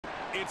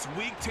It's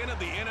Week 10 of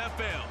the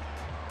NFL.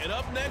 And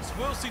up next,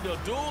 we'll see the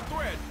dual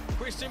threat,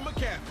 Christian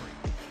McCaffrey.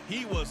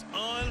 He was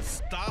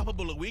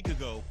unstoppable a week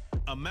ago,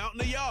 a mountain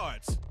of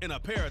yards and a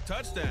pair of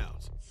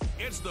touchdowns.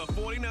 It's the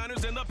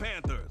 49ers and the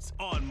Panthers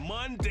on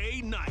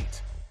Monday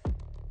night.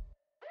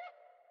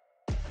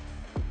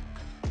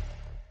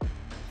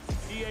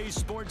 EA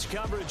Sports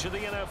coverage of the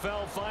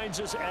NFL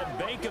finds us at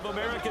Bank of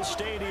America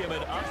Stadium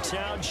in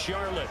Uptown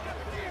Charlotte.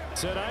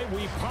 Tonight,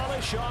 we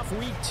polish off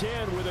Week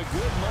 10 with a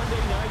good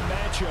Monday night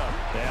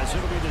matchup, as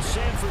it'll be the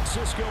San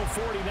Francisco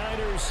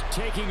 49ers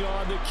taking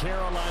on the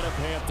Carolina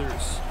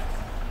Panthers.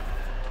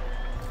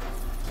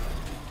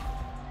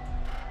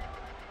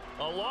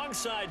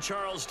 Alongside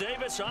Charles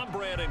Davis, I'm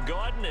Brandon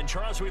Gaudin. And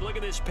Charles, we look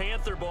at this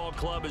Panther ball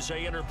club as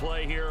they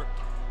interplay here.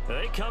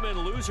 They come in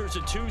losers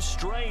of 2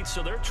 straight,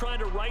 so they're trying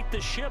to right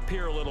the ship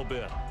here a little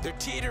bit. They're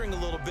teetering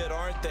a little bit,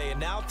 aren't they? And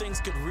now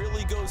things could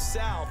really go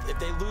south if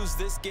they lose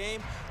this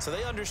game, so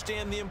they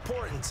understand the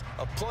importance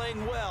of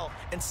playing well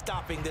and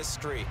stopping this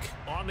streak.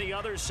 On the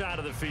other side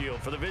of the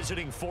field for the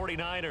visiting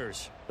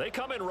 49ers, they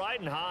come in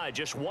riding high,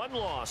 just 1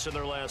 loss in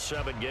their last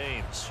 7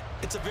 games.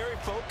 It's a very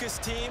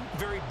focused team,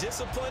 very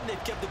disciplined.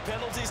 They've kept the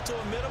penalties to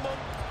a minimum,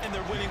 and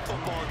they're winning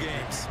football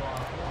games.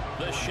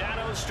 The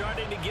shadow's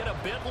starting to get a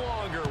bit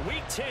longer.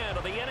 Week 10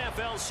 of the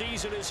NFL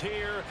season is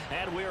here,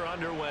 and we're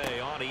underway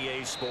on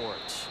EA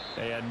Sports.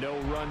 And no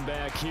run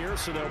back here,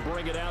 so they'll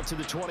bring it out to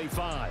the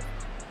 25.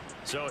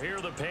 So here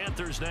are the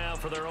Panthers now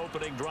for their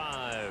opening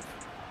drive.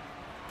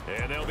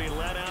 And they'll be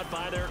led out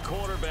by their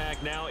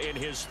quarterback now in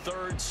his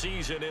 3rd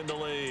season in the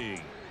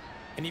league.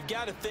 And you've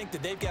got to think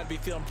that they've got to be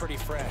feeling pretty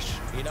fresh.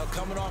 You know,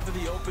 coming off of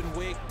the open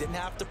week, didn't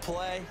have to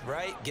play,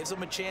 right? Gives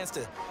them a chance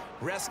to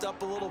rest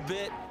up a little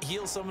bit,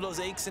 heal some of those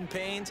aches and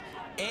pains,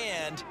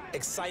 and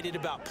excited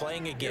about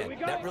playing again.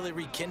 That really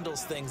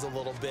rekindles things a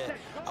little bit.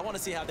 I want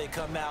to see how they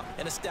come out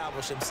and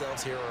establish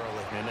themselves here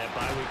early. And that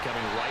bye week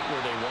coming right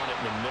where they want it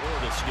in the middle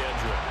of the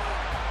schedule.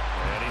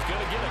 And he's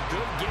going to get a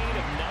good gain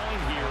of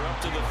 9 here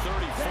up to the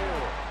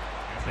 34.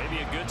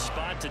 Maybe a good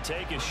spot to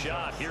take a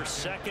shot. Here's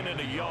 2nd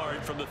and a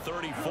yard from the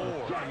 34.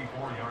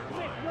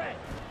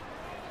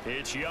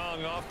 It's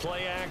Young off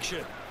play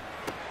action.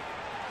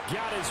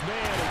 Got his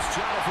man. It's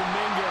Jonathan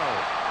Mingo.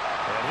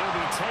 And he'll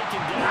be taken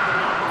down the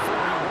line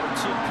before he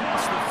works it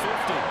past the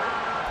 50.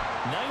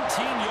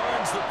 19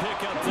 yards the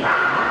pickup there.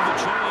 Move the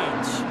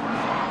chains.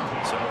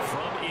 So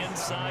from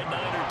inside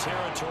Niner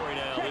territory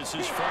now, this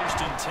is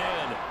 1st and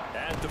 10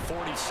 at the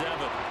 47.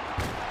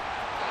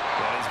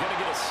 And he's going to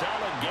get a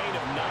solid gain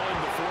of 9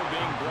 before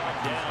being brought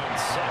down.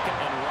 2nd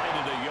and right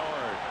at a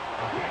yard.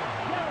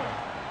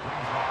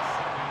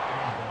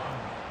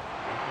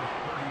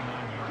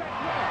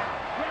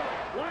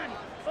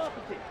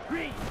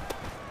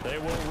 They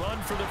will run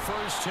for the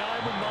first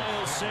time with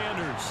Miles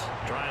Sanders.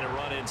 Trying to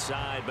run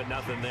inside, but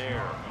nothing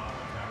there.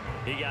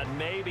 He got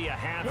maybe a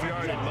half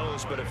yard at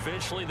most, but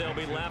officially they'll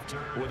be left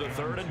with a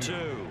 3rd and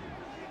 2.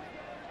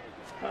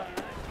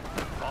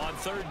 On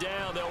 3rd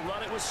down, they'll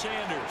run it with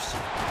Sanders.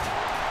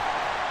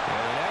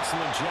 And an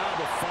excellent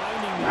job of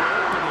finding the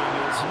opening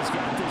as he's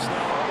got this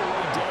now all the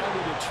way down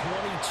to the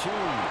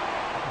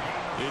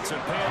 22. It's a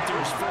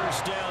Panthers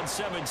first down,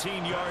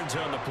 17 yards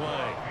on the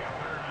play.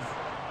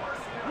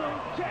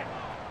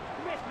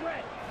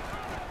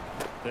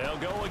 They'll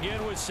go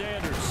again with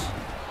Sanders.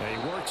 And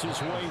he works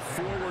his way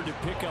forward to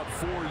pick up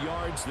 4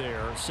 yards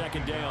there,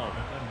 2nd down.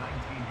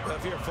 Well,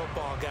 if you're a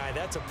football guy,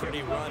 that's a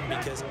pretty run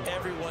because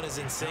everyone is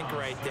in sync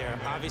right there.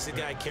 Obviously,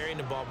 the guy carrying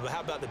the ball, but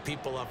how about the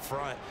people up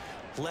front?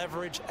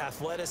 Leverage,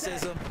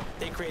 athleticism,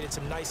 they created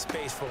some nice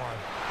space for him.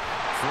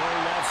 Throw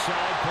left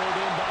side, pulled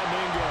in by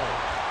Mingo.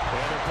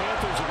 And the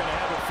Panthers are going to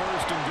have a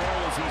 1st and goal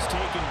as he's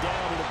taken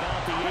down at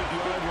about the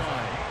 8-yard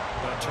line.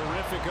 A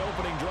terrific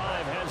opening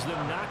drive has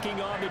them knocking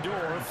on the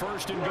door,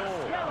 1st and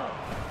goal.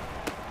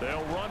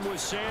 They'll run with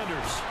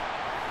Sanders.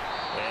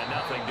 And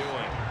nothing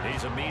doing.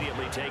 He's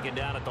immediately taken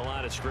down at the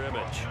line of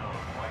scrimmage.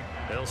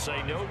 They'll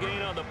say no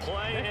gain on the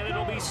play, and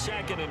it'll be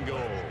 2nd and goal.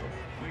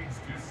 Leads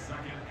to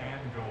 2nd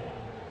and goal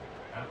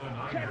at the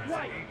Niners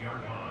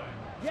 8-yard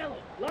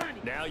line.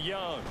 Now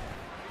Young.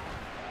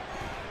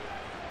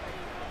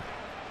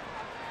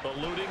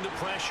 Eluding the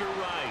pressure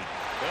right.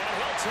 And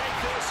he'll take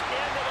this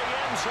into the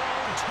end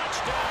zone.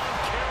 Touchdown,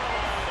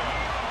 Carolina.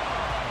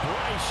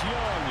 Bryce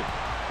Young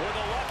with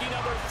a lucky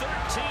number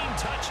 13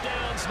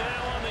 touchdowns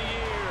now on the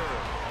year.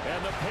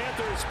 And the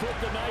Panthers put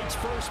the night's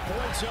first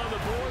points on the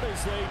board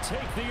as they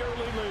take the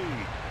early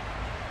lead.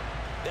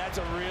 That's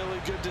a really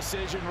good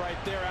decision right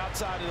there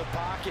outside of the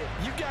pocket.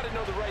 You've got to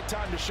know the right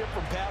time to shift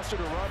from passer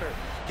to runner.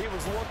 He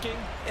was looking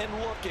and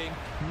looking,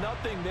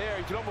 nothing there.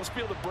 You can almost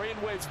feel the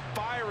brainwaves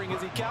firing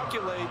as he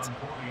calculates,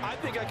 I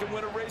think I can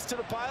win a race to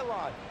the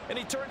pylon. And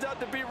he turns out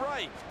to be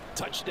right.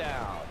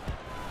 Touchdown.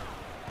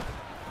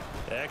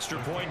 Extra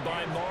point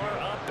by Marr,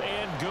 up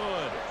and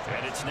good.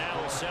 And it's now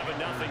a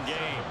 7-0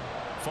 game.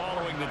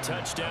 Following the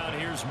touchdown,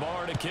 here's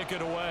Marr to kick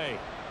it away.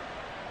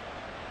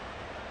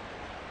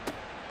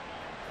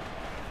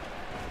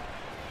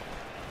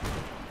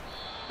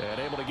 And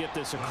able to get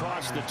this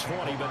across the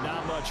 20, but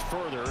not much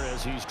further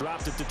as he's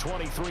dropped it to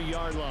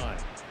 23-yard line.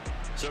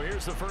 So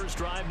here's the first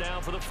drive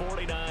now for the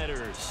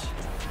 49ers.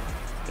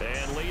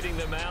 And leading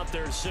them out,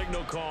 their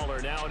signal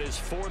caller now in his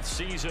 4th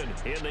season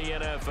in the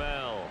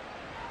NFL.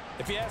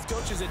 If you ask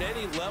coaches at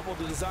any level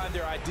to design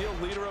their ideal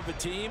leader of a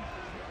team,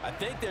 I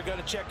think they're going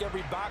to check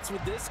every box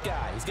with this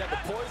guy. He's got the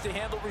poise to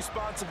handle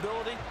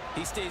responsibility.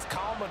 He stays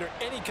calm under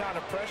any kind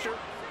of pressure.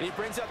 And he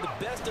brings out the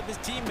best of his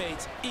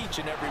teammates each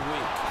and every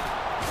week.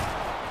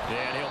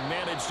 And he'll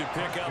manage to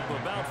pick up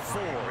about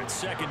 4 at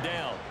second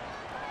down.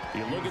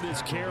 You look at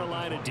this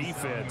Carolina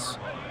defense.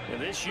 And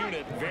this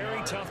unit,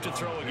 very tough to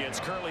throw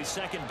against. Currently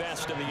second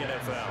best in the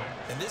NFL.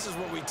 And this is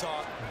where we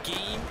talk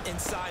game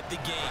inside the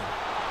game.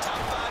 Top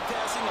 5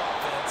 passing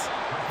offense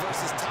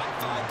versus top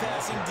 5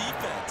 passing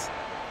defense.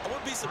 I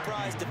wouldn't be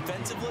surprised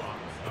defensively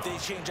if they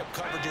change up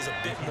coverages a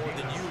bit more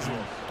than usual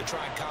to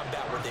try and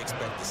combat what they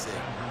expect to see.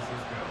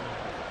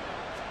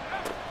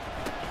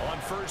 On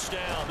first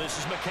down, this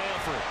is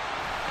McCaffrey.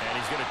 And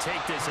he's going to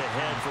take this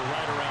ahead for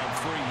right around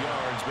 3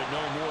 yards, but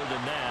no more than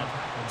that.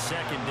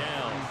 Second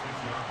down.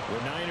 The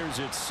Niners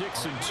at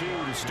 6-2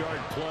 to start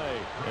play.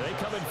 And they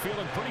come in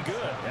feeling pretty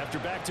good after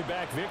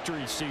back-to-back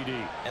victories, CD.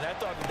 And I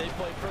thought that they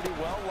played pretty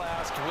well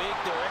last week.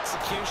 Their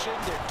execution,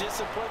 their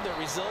discipline, their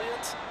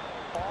resilience,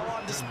 all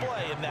on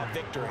display in that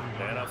victory.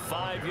 And a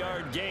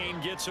 5-yard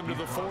gain gets him to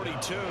the 42.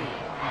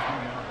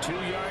 2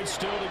 yards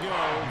still to go.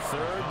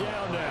 Third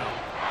down now.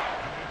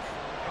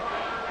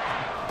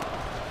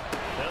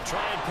 They'll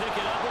try and pick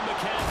it up with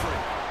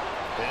McCaffrey.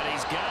 And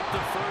he's got the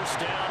first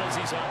down as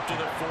he's up to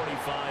the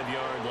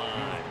 45-yard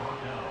line.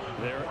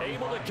 They're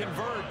able to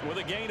convert with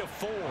a gain of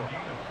 4.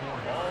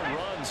 All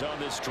runs on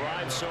this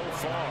drive so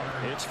far.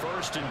 It's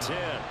 1st and 10.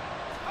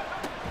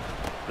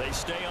 They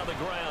stay on the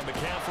ground.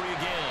 McCaffrey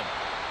again.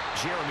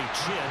 Jeremy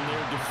Chin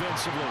there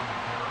defensively.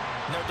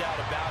 No doubt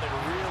about it.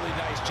 A really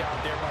nice job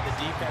there by the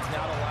defense,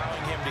 not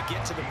allowing him to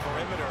get to the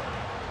perimeter.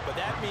 But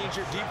that means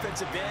your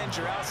defensive ends,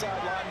 your outside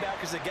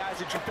linebackers, the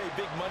guys that you pay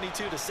big money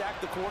to sack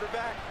the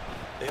quarterback,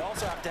 they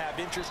also have to have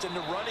interest in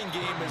the running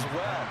game as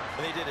well.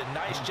 And they did a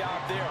nice job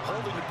there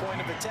holding the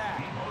point of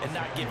attack and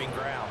not giving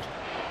ground.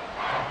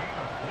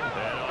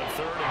 And on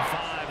 3rd and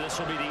 5, this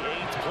will be the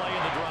 8th play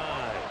of the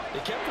drive. They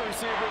kept the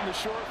receiver in the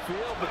short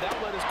field, but that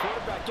let his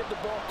quarterback get the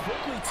ball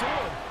quickly to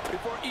him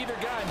before either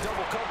guy in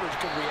double coverage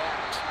could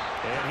react.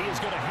 And he's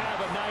going to have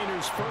a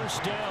Niners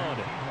first down.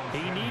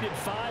 He needed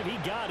 5.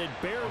 He got it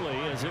barely,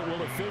 as it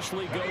will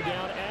officially go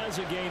down as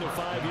a gain of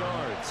 5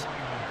 yards.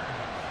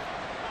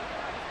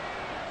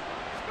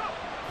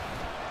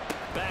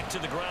 Back to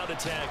the ground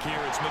attack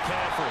here. It's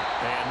McCaffrey.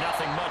 And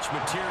nothing much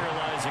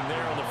materializing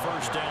there on the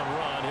first down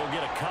run. He'll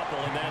get a couple,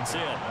 and that's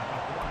it.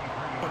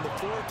 When the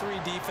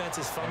 4-3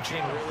 defense is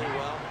functioning really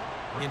well,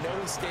 you know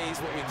who stays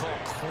what we call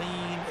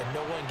clean and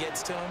no one gets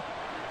to him?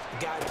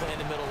 The guy playing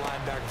the middle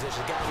linebacker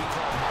position, the guy we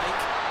call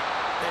Mike.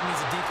 That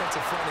means the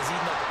defensive front is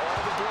eating up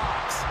all the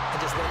blocks and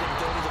just let him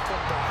go to the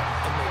football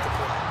and make a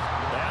play.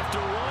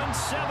 After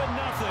 7-0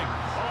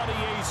 on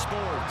EA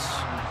Sports.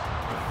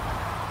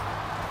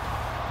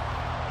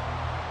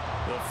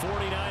 The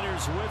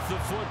 49ers with the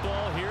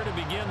football here to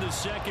begin the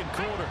second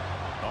quarter.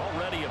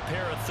 Already a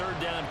pair of third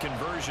down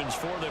conversions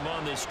for them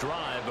on this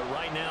drive, but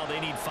right now they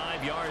need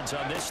 5 yards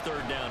on this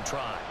third down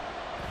try.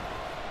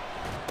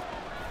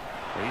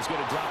 He's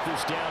going to drop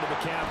this down to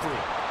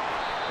McCaffrey.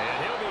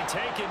 And he'll be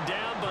taken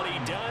down, but he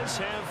does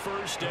have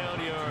first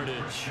down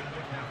yardage.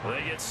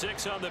 They get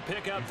 6 on the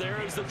pickup there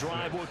as the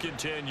drive will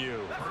continue.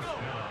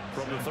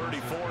 From the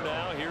 34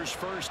 now, here's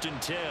 1st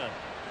and 10.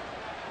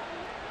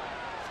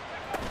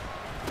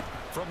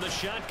 From the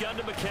shotgun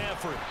to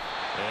McCaffrey.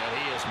 And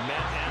he is met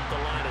at the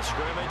line of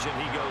scrimmage,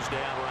 and he goes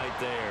down right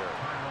there.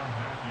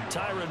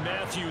 Tyrann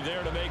Mathieu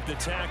there to make the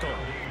tackle.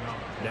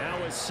 Now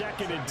a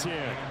 2nd and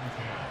 10.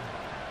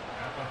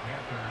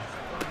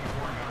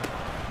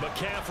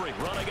 McCaffrey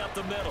running up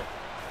the middle.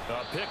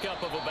 A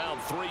pickup of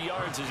about 3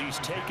 yards as he's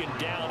taken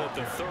down at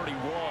the 31.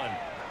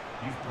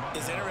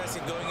 It's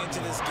interesting going into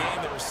this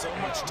game. There was so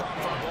much talk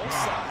from both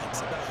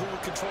sides about who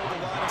would control the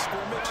line of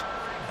scrimmage.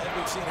 I think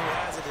we've seen who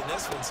has it in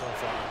this one so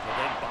far. Well,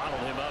 they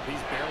bottled him up.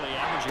 He's barely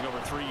averaging over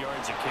 3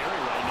 yards a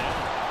carry right now.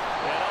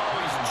 And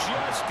he's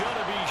just going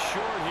to be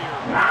short here.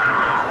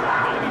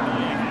 Maybe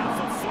by a half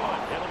a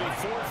foot. It'll be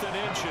 4th and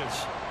inches.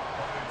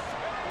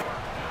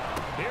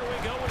 Here we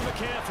go with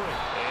McCaffrey.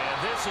 And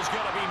this is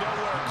going to be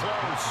nowhere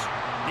close.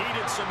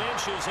 Needed some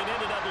inches and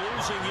ended up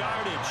losing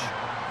yardage.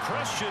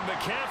 Christian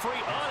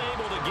McCaffrey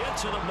unable to get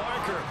to the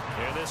marker.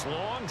 And this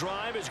long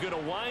drive is going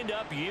to wind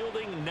up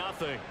yielding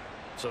nothing.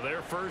 So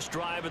their first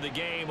drive of the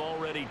game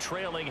already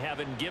trailing,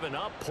 having given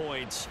up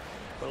points.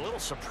 But a little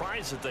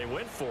surprised that they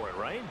went for it,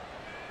 right?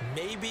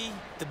 Maybe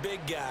the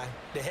big guy,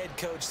 the head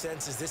coach,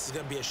 senses this is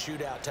going to be a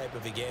shootout type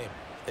of a game.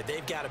 That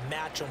they've got to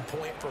match them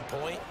point for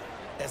point,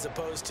 as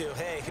opposed to,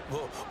 hey,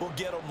 we'll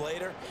get them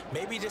later.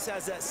 Maybe he just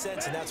has that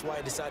sense, and that's why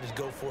he decided to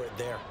go for it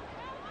there.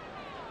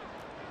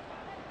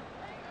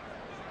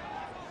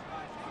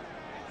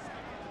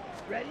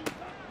 Ready?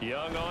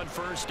 Young on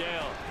first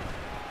down.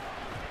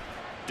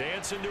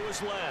 Dancing to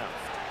his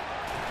left.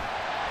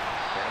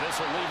 And this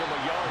will leave him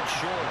a yard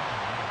short.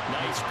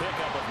 Nice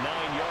pickup of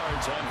 9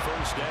 yards on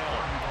first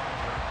down.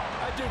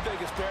 I do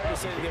think it's fair to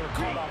say that they were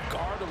caught off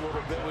guard a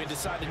little bit. We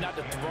decided not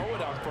to throw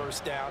it on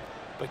first down.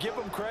 But give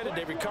them credit.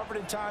 They recovered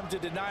in time to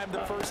deny him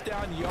the first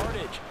down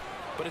yardage.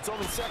 But it's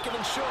only second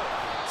and short.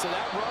 So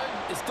that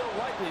run is still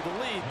likely to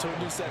lead to a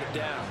new set of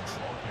downs.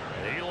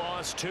 He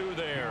lost 2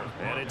 there,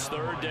 and it's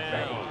third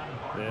down.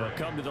 They'll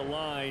come to the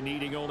line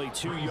needing only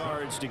 2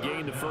 yards to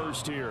gain the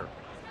first here.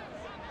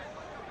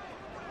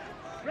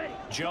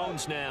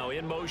 Jones now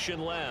in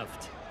motion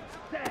left.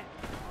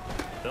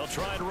 They'll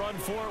try and run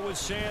for it with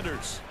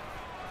Sanders.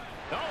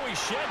 Oh, he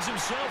sheds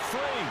himself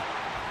free.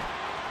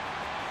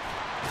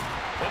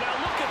 And now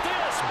look at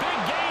this. Big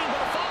gain,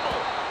 but a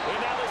fumble. And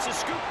now this is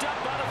scooped up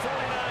by the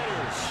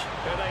 49ers.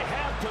 And they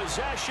have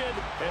possession,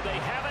 and they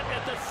have it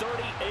at the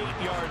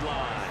 38-yard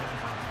line.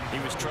 He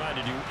was trying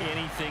to do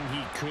anything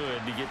he could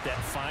to get that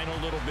final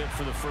little bit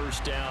for the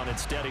first down.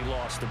 Instead, he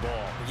lost the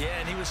ball. Yeah,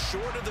 and he was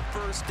short of the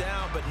first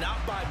down, but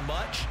not by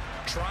much.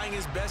 Trying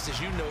his best, as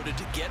you noted,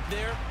 to get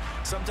there.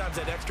 Sometimes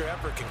that extra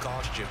effort can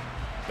cost you.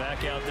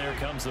 Back out there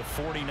comes the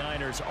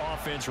 49ers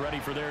offense ready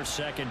for their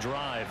second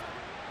drive.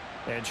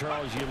 And,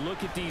 Charles, you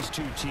look at these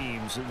two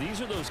teams, these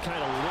are those kind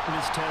of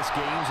litmus test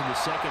games in the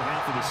second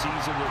half of the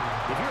season that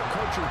if you're a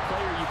coach or a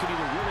player, you can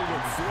either really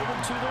look forward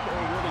to them or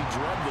really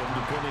dread them,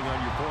 depending on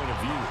your point of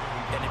view.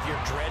 And if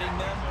you're dreading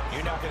them,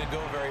 you're not going to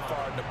go very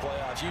far in the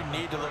playoffs. You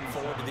need to look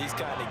forward to these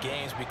kind of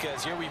games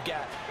because here we've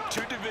got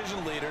 2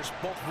 division leaders,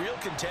 both real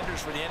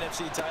contenders for the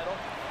NFC title.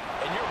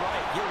 And you're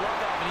right, you love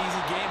having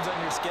easy games on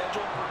your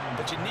schedule,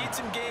 but you need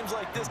some games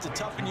like this to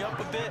toughen you up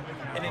a bit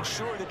and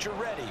ensure that you're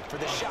ready for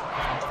the shock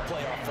of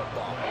playoff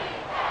football.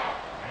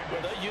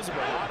 Well, they'll use him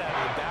a lot out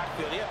of the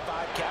backfield. He had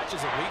 5 catches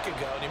a week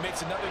ago, and he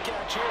makes another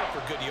catch here for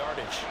good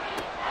yardage.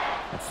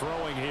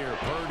 Throwing here,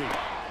 Purdy.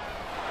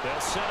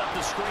 They'll set up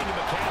the screen to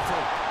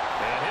McCaffrey.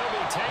 And he'll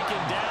be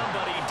taken down,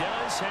 but he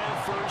does have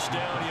first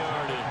down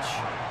yardage.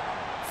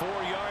 4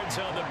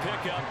 yards on the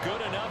pickup,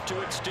 good enough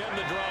to extend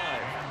the drive.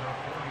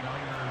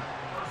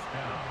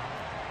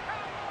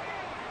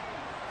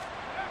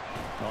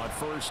 On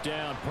first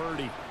down,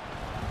 Purdy.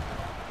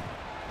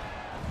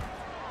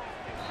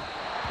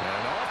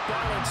 An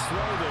off-balance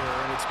throw there,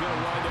 and it's going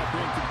to wind up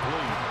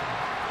incomplete.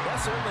 That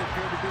certainly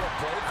appeared to be a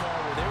play call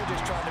where they were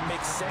just trying to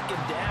make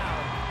second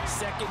down,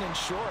 second and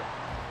short.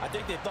 I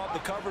think they thought the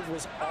coverage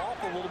was off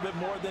a little bit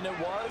more than it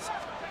was.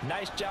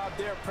 Nice job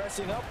there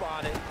pressing up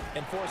on it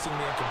and forcing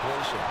the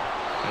incompletion.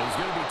 And he's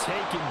going to be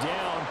taken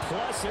down.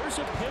 Plus, there's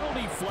a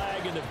penalty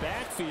flag in the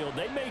backfield.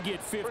 They may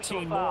get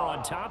 15 more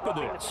on top of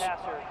this.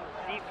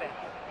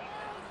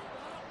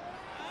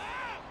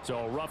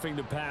 So roughing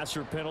the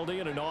passer penalty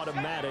and an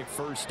automatic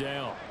first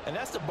down. And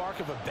that's the mark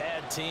of a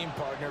bad team,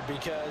 partner,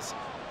 because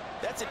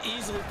that's an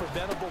easily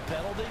preventable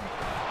penalty,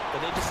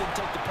 but they just didn't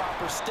take the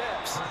proper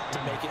steps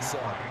to make it so.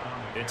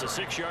 It's a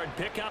 6-yard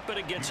pickup, and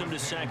it gets him to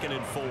 2nd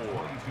and 4.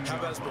 How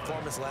about his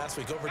performance last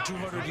week? Over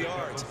 200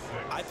 yards.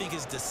 I think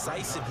his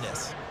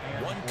decisiveness,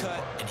 one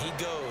cut, and he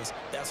goes.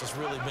 That's what's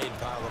really made him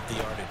pile up the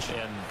yardage.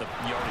 And the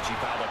yardage he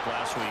piled up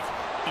last week,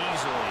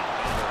 easily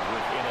entered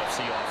with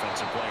NFC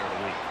Offensive Player of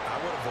the Week. I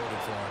would have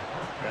voted for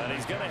him. And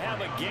he's going to have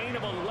a gain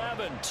of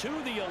 11 to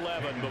the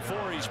 11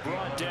 before he's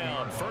brought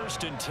down.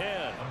 1st and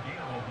 10.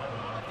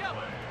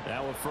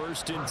 Now a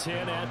 1st and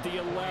 10 at the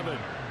 11.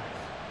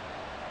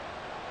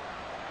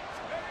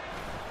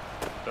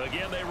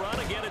 Again, they run.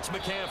 Again, it's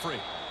McCaffrey.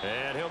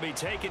 And he'll be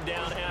taken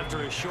down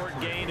after a short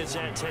gain as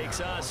that takes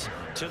us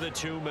to the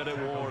 2-minute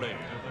warning.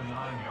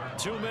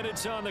 2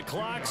 minutes on the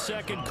clock,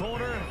 second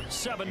quarter,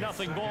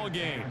 7-0 ball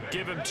game.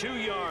 Give him 2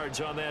 yards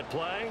on that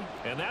play,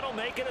 and that'll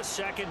make it a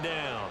 2nd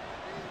down.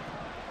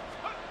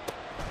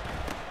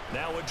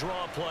 Now a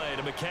draw play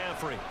to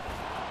McCaffrey.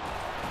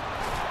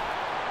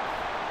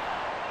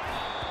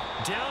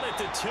 Down at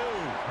the 2.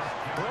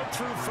 Broke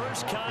through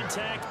first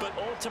contact, but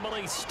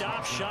ultimately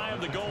stopped shy of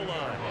the goal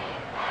line.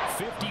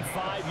 55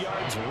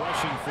 yards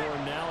rushing for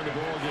him now in the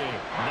ball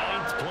game.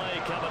 9th play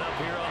coming up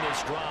here on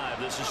this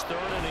drive. This is 3rd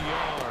and a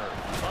yard.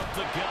 Up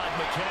the gut,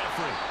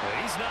 McCaffrey.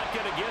 He's not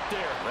going to get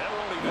there. That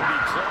won't even be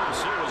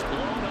close. It was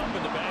blown up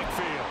in the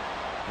backfield.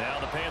 Now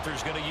the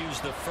Panthers going to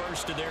use the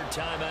first of their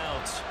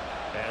timeouts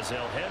as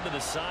they'll head to the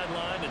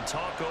sideline and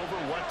talk over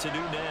what to do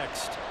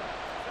next.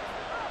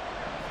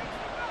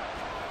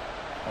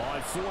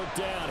 On 4th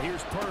down,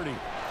 here's Purdy.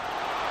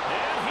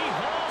 And he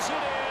hauls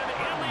it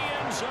in the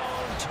end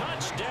zone.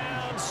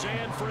 Touchdown,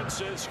 San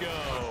Francisco.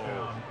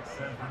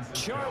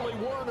 Charlie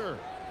Warner,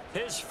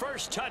 his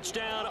first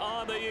touchdown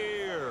on the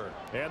year.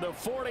 And the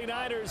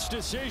 49ers'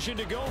 decision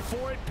to go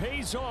for it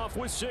pays off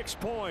with 6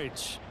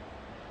 points.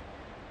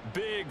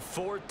 Big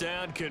 4th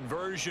down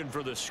conversion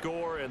for the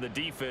score, and the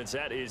defense,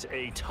 that is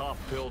a tough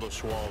pill to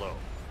swallow.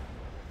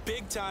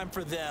 Big time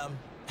for them.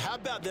 How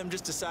about them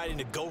just deciding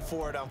to go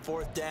for it on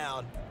 4th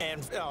down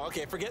and, oh,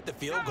 okay, forget the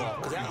field goal,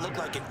 because that looked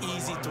like an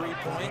easy 3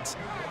 points.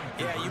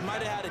 Yeah, you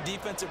might have had a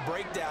defensive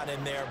breakdown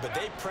in there, but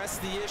they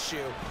pressed the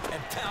issue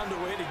and found a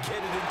way to get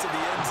it into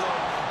the end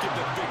zone. Give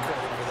them big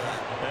credit for that.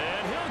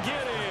 And he'll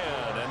get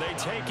in, and they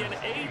take an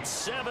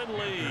 8-7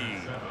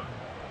 lead.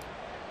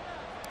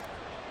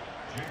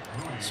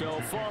 So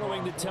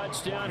following the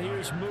touchdown,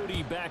 here's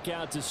Moody back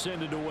out to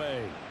send it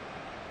away.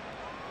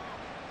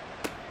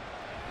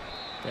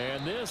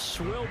 And this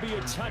will be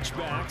a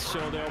touchback,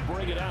 so they'll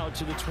bring it out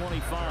to the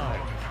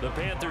 25. The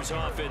Panthers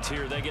offense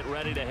here, they get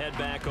ready to head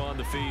back on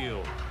the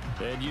field.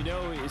 And you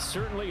know, it's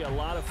certainly a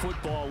lot of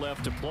football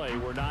left to play.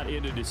 We're not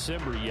into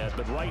December yet,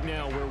 but right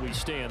now where we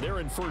stand, they're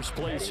in first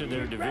place in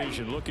their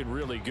division, looking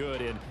really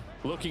good and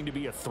looking to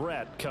be a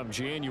threat come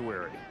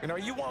January. And are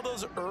you one of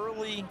those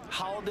early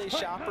holiday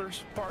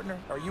shoppers, partner?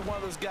 Are you one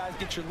of those guys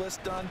get your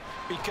list done?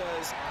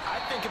 Because I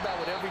think about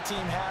what every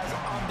team has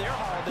on their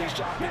holiday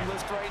shopping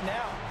list right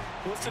now.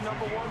 What's the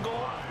number 1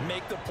 goal?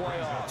 Make the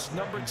playoffs.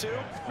 Number 2,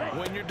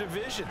 win your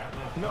division.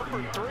 Number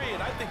 3,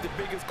 and I think the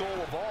biggest goal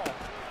of all,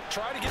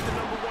 try to get the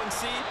number 1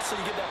 seed so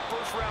you get that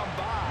first-round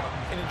bye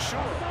and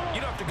ensure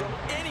you don't have to go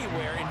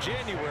anywhere in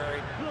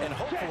January and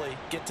hopefully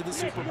get to the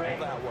Super Bowl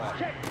that way.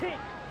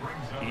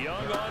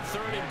 Young on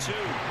 3rd and 2.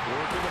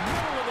 Working the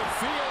middle of the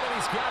field, and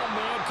he's got a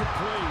man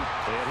complete.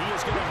 And he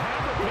is going to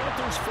have the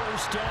Panthers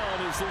first down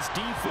as this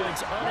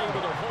defense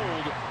unable to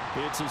hold.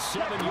 It's a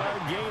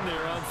 7-yard gain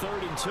there on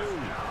 3rd and 2.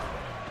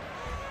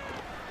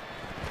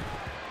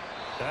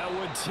 That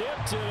one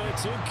tipped, and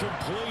it's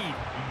incomplete.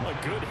 Well,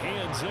 good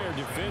hands there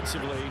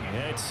defensively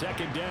at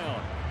 2nd down.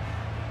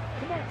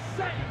 Come on,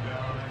 second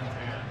down and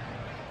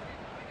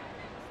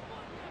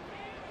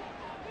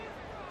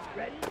 10.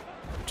 Ready?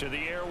 To the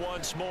air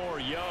once more,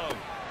 Young.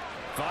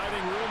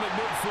 Finding room at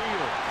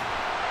midfield.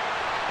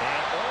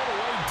 And all the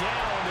way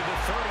down to the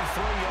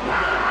 33-yard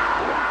line.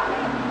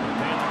 The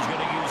Panthers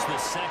going to use the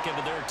second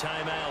of their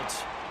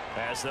timeouts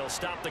as they'll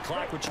stop the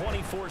clock with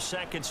 24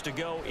 seconds to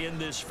go in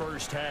this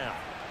first half.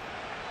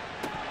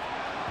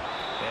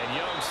 And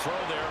Young's throw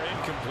there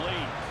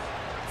incomplete.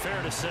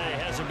 Fair to say,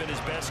 hasn't been his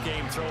best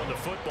game throwing the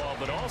football,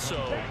 but also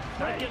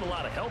not getting a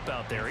lot of help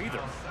out there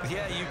either.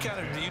 Yeah, you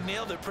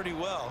nailed it pretty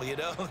well, you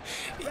know.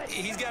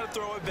 He's got to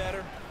throw it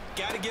better.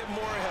 Got to get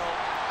more help.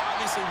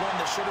 Obviously one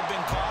that should have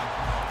been caught.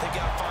 They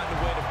got to find a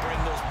way to bring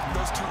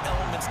those 2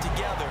 elements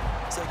together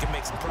so they can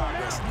make some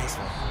progress in this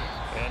one.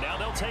 And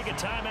now they'll take a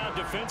timeout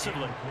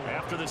defensively.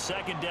 After the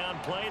 2nd down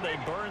play, they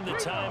burn the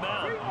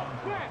timeout,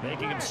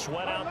 making them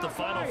sweat out the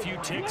final few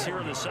ticks here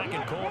in the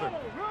 2nd quarter.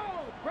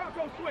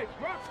 Bronco switch,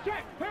 Bronx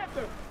check,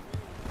 Panther.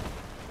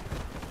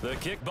 The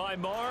kick by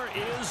Marr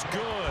is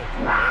good.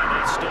 And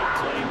they still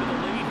claim to the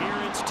lead here.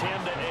 It's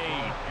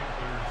 10-8.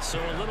 So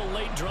a little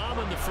late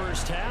drama in the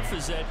first half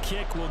as that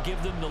kick will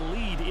give them the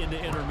lead into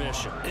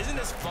intermission. Isn't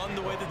this fun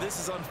the way that this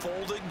is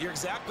unfolding? You're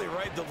exactly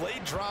right. The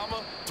late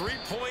drama, 3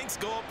 points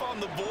go up on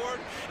the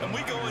board, and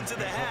we go into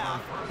the half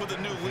with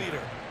a new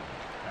leader.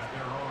 At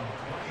their own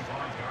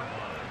 25-yard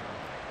line.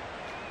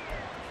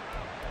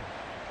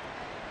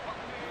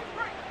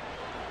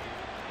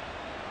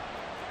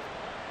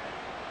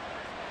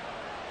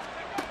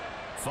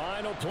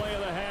 Final play of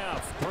the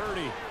half.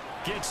 Purdy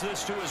gets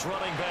this to his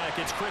running back.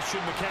 It's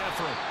Christian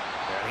McCaffrey.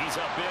 And he's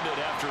upended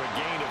after a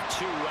gain of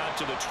 2 out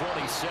to the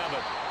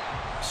 27.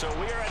 So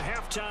we are at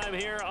halftime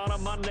here on a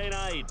Monday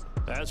night.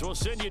 As we'll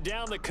send you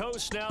down the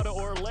coast now to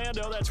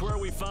Orlando. That's where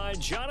we find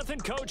Jonathan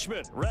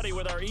Coachman ready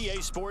with our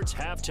EA Sports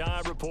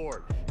Halftime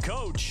Report.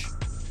 Coach.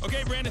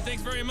 Okay, Brandon,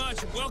 thanks very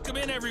much. Welcome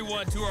in,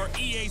 everyone, to our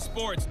EA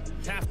Sports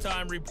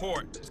Halftime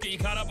Report. Let's get you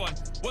caught up on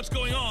what's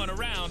going on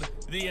around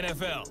the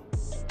NFL.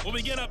 We'll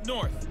begin up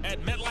north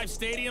at MetLife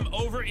Stadium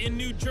over in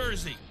New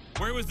Jersey,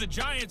 where it was the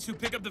Giants who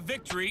pick up the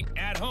victory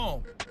at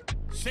home.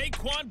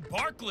 Saquon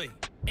Barkley,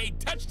 a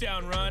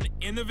touchdown run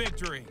in the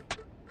victory.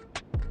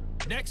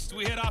 Next,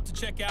 we head off to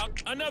check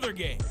out another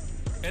game,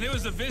 and it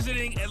was the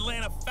visiting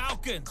Atlanta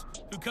Falcons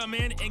who come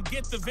in and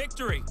get the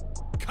victory.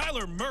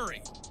 Kyler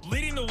Murray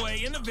leading the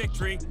way in the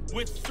victory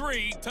with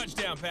 3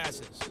 touchdown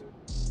passes.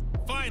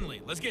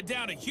 Finally, let's get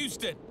down to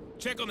Houston.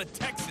 Check on the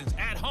Texans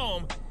at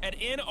home at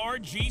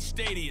NRG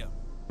Stadium.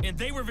 And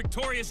they were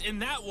victorious in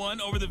that one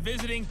over the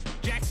visiting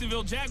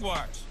Jacksonville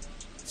Jaguars.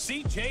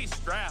 C.J.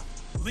 Stroud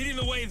leading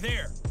the way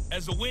there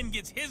as the win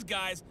gets his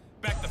guys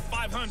back to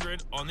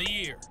 500 on the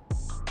year.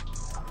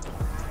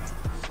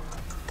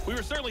 We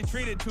were certainly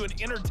treated to an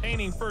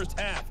entertaining first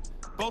half.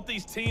 Both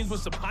these teams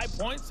with some high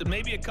points and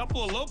maybe a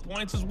couple of low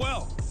points as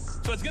well.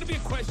 So it's going to be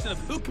a question of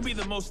who can be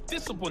the most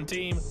disciplined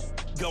team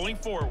going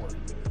forward.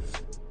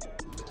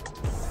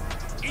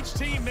 Each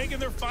team making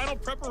their final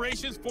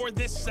preparations for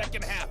this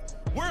second half.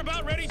 We're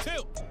about ready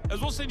too,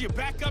 as we'll send you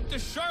back up to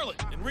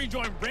Charlotte and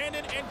rejoin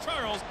Brandon and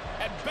Charles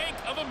at Bank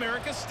of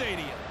America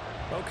Stadium.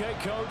 Okay,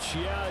 Coach,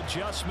 yeah,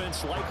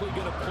 adjustments likely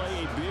going to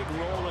play a big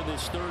role in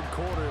this third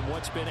quarter in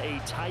what's been a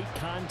tight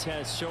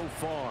contest so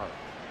far.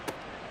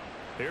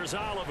 Here's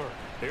Oliver.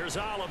 Here's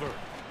Oliver.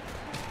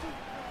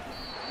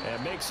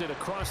 And makes it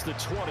across the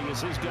 20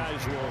 as his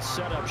guys will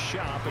set up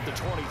shop at the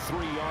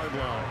 23-yard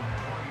line.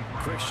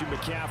 Christian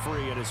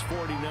McCaffrey and his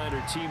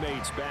 49er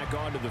teammates back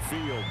onto the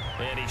field.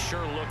 And he's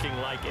sure looking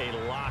like a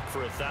lock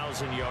for a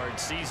 1,000-yard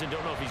season.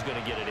 Don't know if he's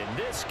going to get it in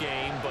this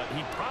game, but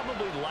he'd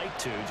probably like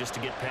to just to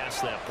get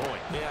past that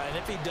point. Yeah, and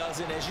if he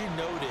doesn't, as you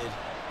noted,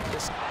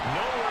 there's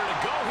nowhere to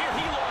go here.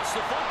 He lost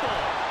the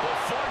football. But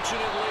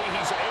fortunately,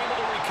 he's able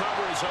to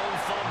recover his own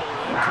fumble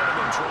and put him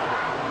in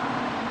trouble.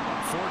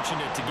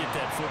 Fortunate to get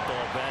that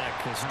football back,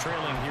 because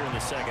trailing here in the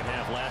second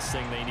half, last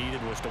thing they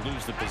needed was to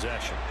lose the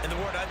possession. And the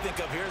word I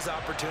think of here is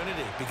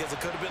opportunity, because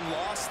it could have been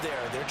lost there,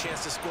 their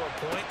chance to score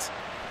points.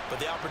 But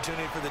the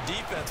opportunity for the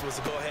defense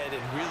was to go ahead and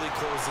really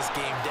close this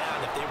game down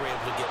if they were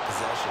able to get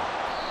possession.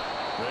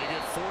 They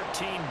get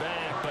 14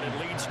 back, but it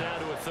leads now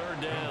to a third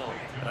down.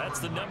 That's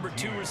the number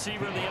 2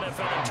 receiver in the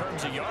NFL in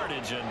terms of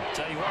yardage. And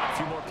tell you what, a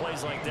few more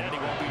plays like that, he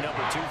won't be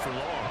number 2 for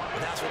long.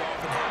 And that's what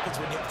often happens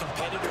when you have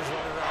competitors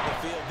running around the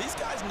field. These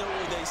guys know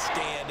where they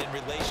stand in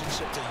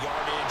relationship to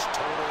yardage,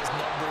 totals,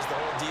 numbers, the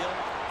whole deal.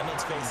 And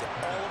let's face it,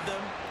 all of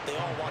them, they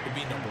all want to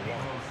be number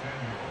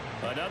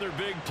 1. Another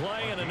big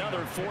play and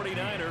another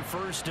 49er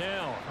first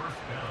down.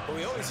 Well,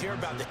 we always hear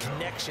about the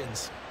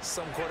connections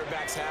some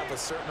quarterbacks have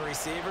with certain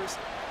receivers.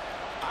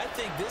 I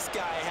think this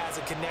guy has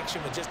a connection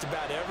with just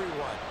about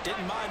everyone.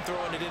 Didn't mind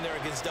throwing it in there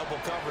against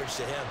double coverage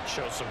to him.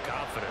 Shows some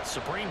confidence,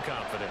 supreme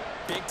confidence.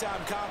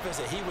 Big-time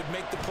confidence that he would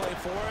make the play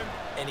for him,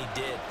 and he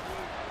did.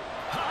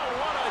 Oh,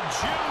 what a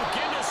juke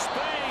into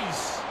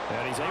space.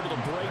 And he's able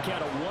to break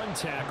out of one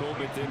tackle,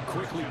 but then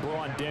quickly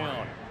brought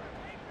down.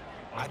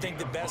 I think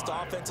the best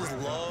offenses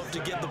love to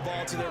get the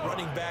ball to their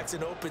running backs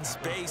in open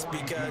space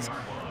because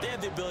they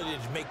have the ability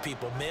to make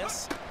people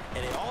miss,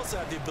 and they also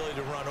have the ability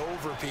to run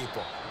over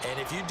people. And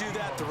if you do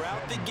that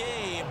throughout the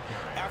game,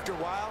 after a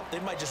while, they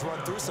might just run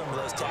through some of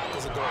those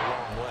tackles and go a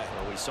long way.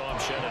 Well, we saw him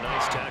shed a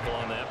nice tackle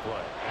on that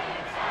play.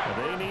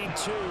 Well, they need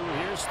 2.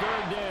 Here's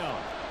third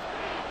down.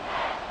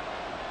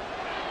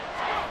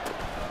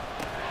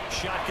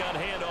 Shotgun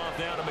handoff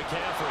now to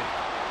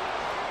McCaffrey.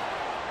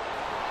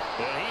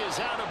 And he is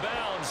out of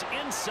bounds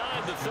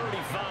inside the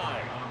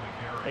 35.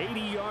 80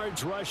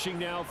 yards rushing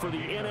now for the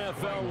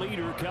NFL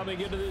leader coming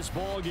into this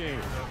ball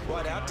game. Well,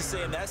 I'd have to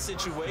say in that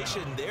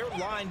situation, they're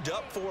lined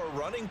up for a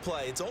running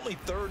play. It's only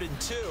 3rd and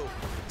 2.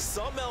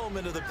 Some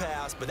element of the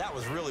pass, but that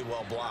was really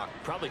well blocked.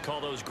 Probably call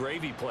those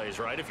gravy plays,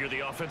 right, if you're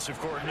the offensive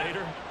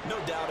coordinator? No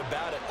doubt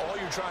about it. All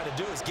you're trying to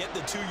do is get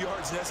the 2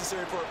 yards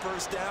necessary for a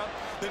first down.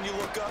 Then you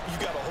look up, you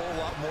got a whole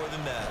lot more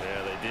than that.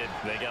 Yeah, they did.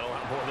 They got a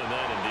lot more than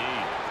that,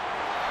 indeed.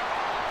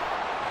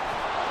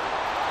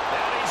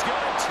 He's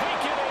going to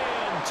take it in.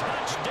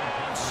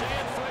 Touchdown,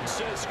 San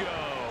Francisco.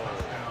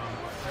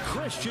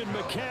 Christian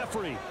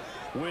McCaffrey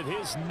with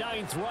his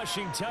 9th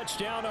rushing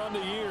touchdown on the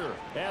year.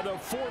 And the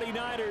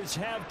 49ers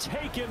have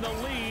taken the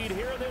lead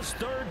here in this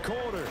 3rd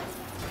quarter.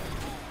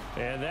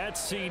 And that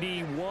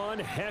CD, one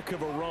heck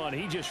of a run.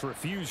 He just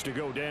refused to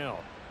go down.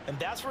 And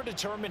that's where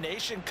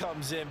determination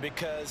comes in,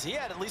 because he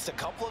had at least a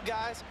couple of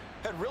guys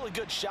had really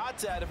good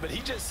shots at him, but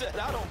he just said,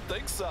 I don't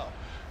think so.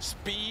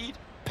 Speed,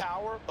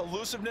 power,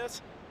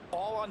 elusiveness,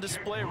 all on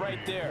display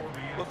right there.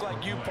 Look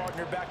like you,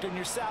 partner, back in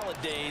your salad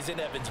days in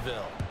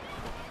Evansville.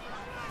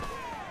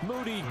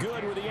 Moody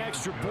good with the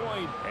extra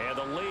point, and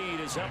the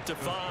lead is up to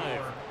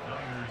 5.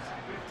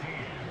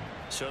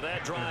 So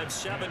that drive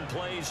 7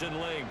 plays in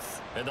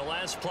length. And the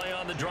last play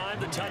on the drive,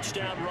 the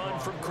touchdown run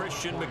from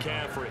Christian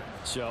McCaffrey.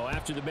 So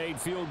after the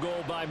made field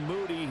goal by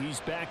Moody,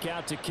 he's back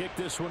out to kick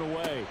this one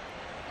away.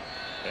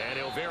 And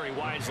he'll very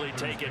wisely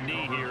take a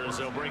knee here as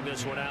they'll bring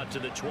this one out to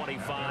the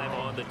 25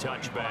 on the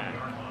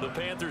touchback. The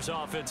Panthers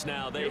offense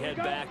now, they head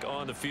back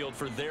on the field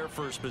for their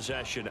first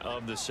possession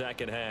of the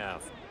second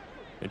half.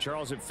 And,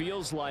 Charles, it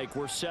feels like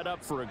we're set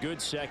up for a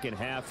good second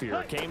half here.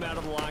 Came out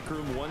of the locker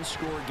room,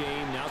 1-score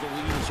game. Now the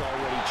lead has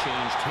already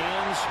changed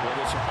hands. Well,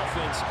 this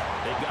offense,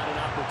 they've got an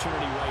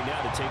opportunity right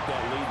now to take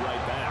that lead right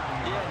back.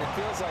 Yeah, and it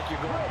feels like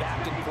you're going back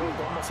and forth,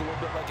 almost a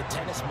little bit like a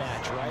tennis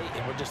match, right?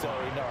 And we're just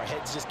already know our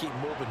heads just keep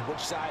moving.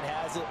 Which side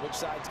has it? Which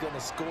side's going to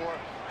score?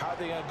 How are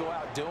they going to go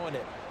out doing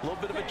it? A little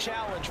bit of a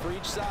challenge for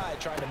each side,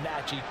 trying to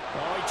match each.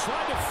 Oh, he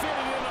tried to fit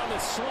it in on the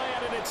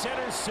slant, and it's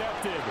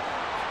intercepted.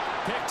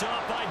 Picked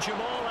off by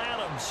Jamal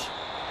Adams.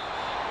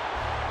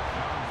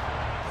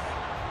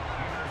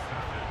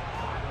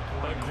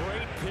 A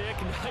great pick,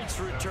 nice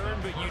return,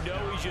 but you know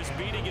he's just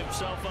beating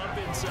himself up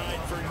inside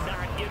for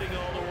not getting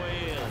all the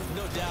way in.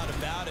 No doubt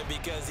about it,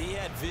 because he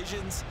had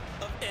visions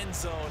of end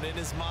zone in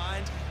his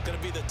mind. Going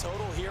to be the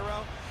total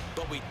hero.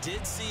 But we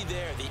did see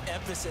there the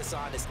emphasis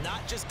on it's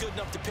not just good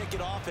enough to pick it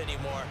off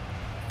anymore.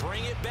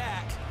 Bring it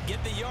back,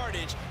 get the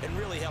yardage, and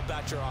really help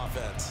out your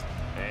offense.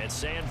 And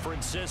San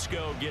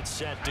Francisco gets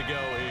set to go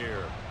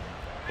here.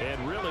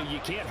 And really, you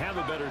can't have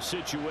a better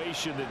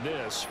situation than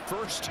this.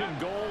 1st and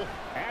goal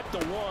at the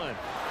 1.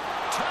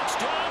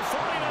 Touchdown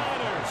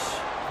 49ers.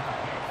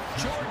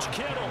 George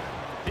Kittle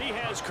He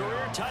has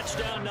career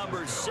touchdown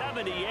number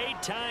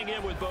 78, tying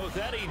in with both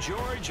Eddie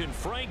George and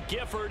Frank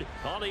Gifford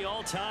on the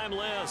all-time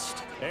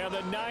list. And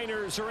the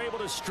Niners are able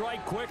to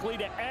strike quickly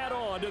to add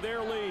on to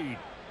their lead.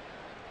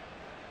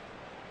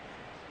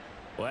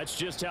 Well, that's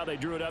just how they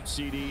drew it up,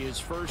 CD. His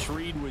first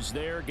read was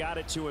there, got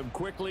it to him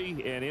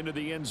quickly, and into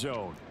the end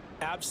zone.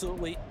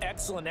 Absolutely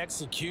excellent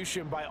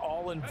execution by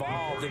all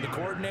involved. And the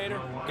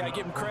coordinator, got to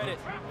give him credit,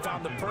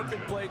 found the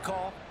perfect play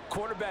call.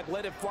 Quarterback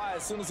let it fly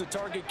as soon as the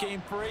target came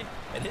free,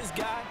 and his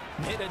guy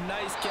made a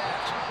nice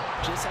catch.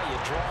 Just how you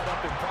draw it up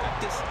in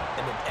practice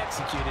and then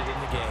execute it in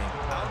the game.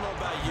 I don't know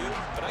about you,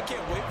 but I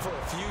can't wait for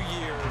a few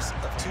years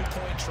of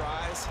two-point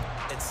tries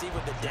and see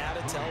what the data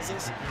tells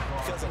us,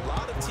 because a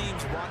lot of teams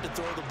want to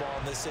throw the ball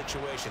in this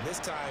situation. This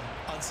time,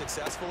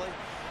 unsuccessfully.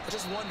 I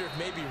just wonder if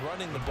maybe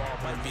running the ball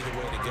might be the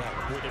way to go.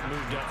 When it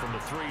moved up from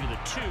the 3 to the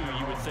 2,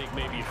 you would think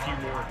maybe a few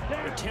more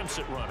attempts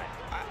at running.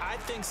 I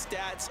think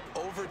stats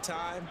over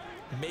time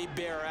may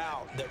bear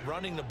out that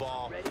running the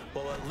ball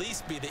will at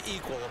least be the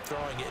equal of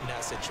throwing it in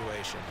that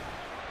situation.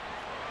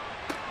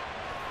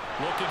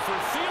 Looking for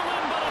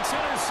Thielen, but it's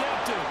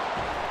intercepted.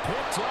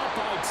 Picked up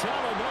by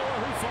Talanoa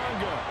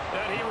Hufanga.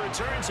 And he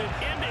returns it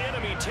into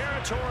enemy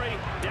territory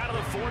down to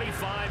the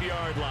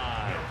 45-yard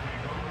line.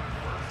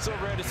 So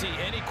rare to see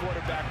any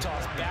quarterback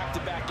toss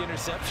back-to-back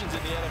interceptions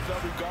in the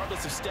NFL,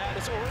 regardless of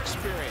status or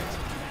experience.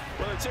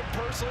 Whether it's him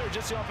personally or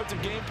just the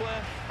offensive game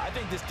plan, I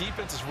think this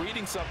defense is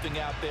reading something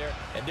out there,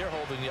 and they're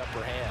holding the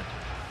upper hand.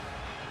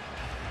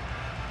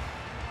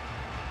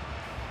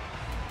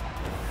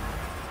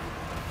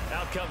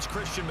 Out comes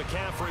Christian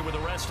McCaffrey with the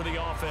rest of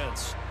the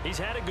offense. He's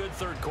had a good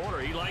third quarter.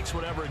 He likes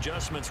whatever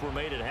adjustments were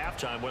made at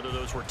halftime, whether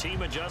those were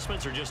team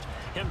adjustments or just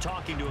him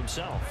talking to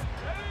himself.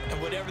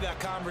 And whatever that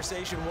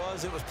conversation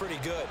was, it was pretty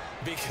good,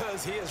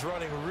 because he is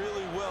running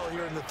really well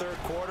here in the third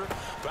quarter.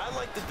 But I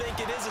like to think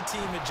it is a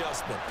team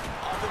adjustment.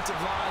 Offensive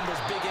line,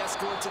 those big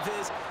escorts of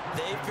his,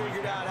 they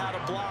figured out how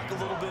to block a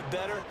little bit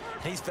better,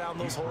 and he's found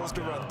those holes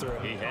to run through.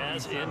 He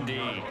has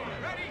indeed.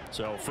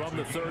 So from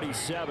the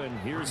 37,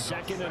 here's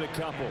second and a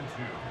couple.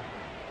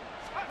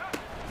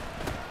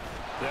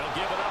 They'll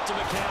give it up to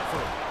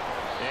McCaffrey.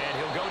 And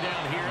he'll go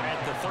down here at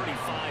the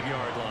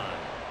 35-yard line.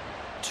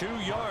 2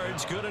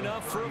 yards, good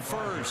enough for a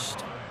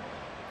first.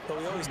 Well,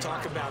 we always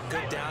talk about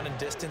good down and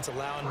distance,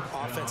 allowing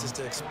offenses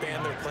to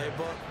expand their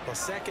playbook. Well,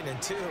 2nd and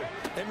 2,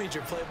 that means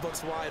your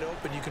playbook's wide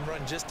open. You can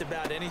run just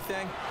about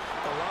anything.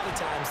 But a lot of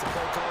times, the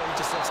play caller, he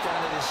just looks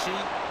down at his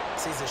sheet,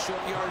 sees the short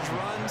yardage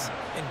runs,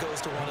 and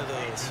goes to one of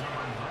those.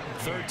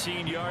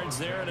 13 yards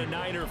there and a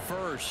Niner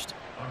first.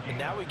 And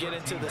now we get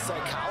into the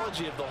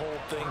psychology of the whole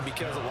thing,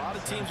 because a lot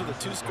of teams with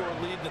a 2-score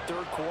lead in the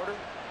third quarter,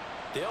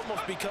 they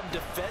almost become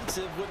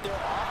defensive with their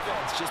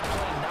offense, just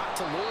playing not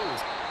to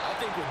lose. I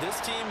think with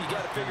this team, you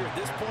got to figure at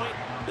this point,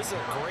 this is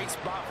a great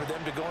spot for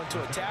them to go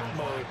into attack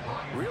mode,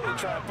 really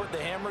try to put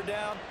the hammer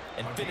down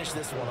and finish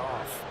this one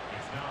off.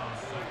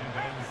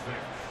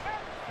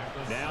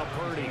 Now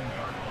Purdy.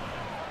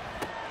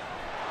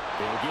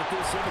 They'll get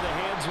this into the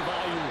hands of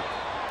Ayuk.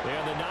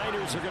 And the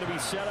Niners are going to be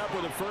set up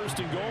with a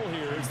 1st and goal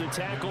here as the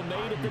tackle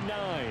made at the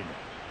 9.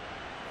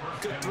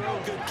 Good throw,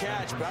 good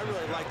catch, but I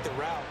really like the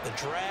route. The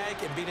drag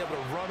and being able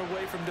to run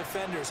away from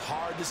defenders,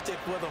 hard to stick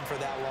with them for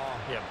that long.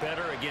 Yeah,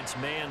 better against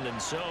man than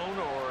zone,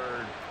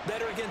 or?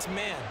 Better against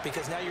man,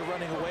 because now you're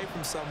running away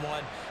from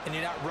someone and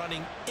you're not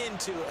running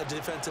into a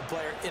defensive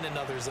player in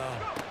another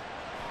zone.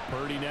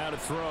 Purdy now to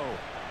throw. Over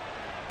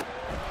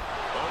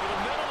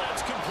the middle,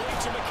 that's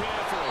complete to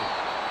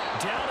McCaffrey.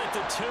 Down at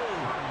the 2.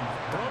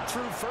 Broke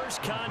through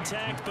first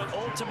contact, but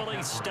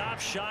ultimately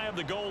stopped shy of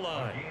the goal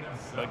line.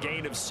 A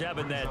gain of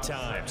 7 that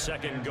time.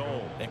 2nd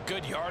goal. And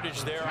good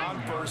yardage there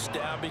on 1st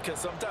down, because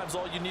sometimes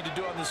all you need to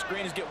do on the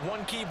screen is get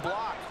one key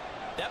block.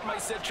 That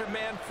might set your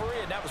man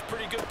free, and that was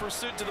pretty good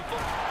pursuit to the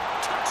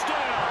football.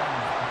 Touchdown!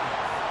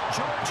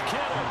 George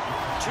Kittle.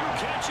 2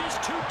 catches,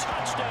 2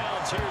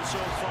 touchdowns here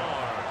so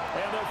far.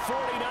 And the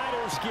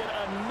 49ers get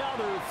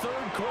another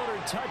third quarter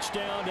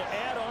touchdown to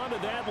add on to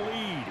that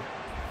lead.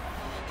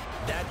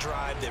 That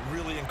drive that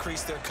really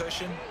increased their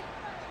cushion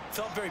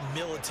felt very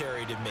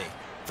military to me.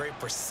 Very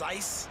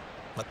precise,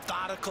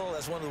 methodical,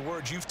 that's one of the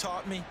words you've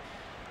taught me.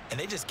 And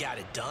they just got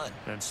it done.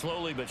 And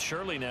slowly but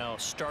surely now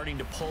starting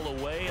to pull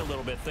away a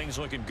little bit. Things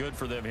looking good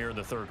for them here in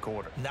the third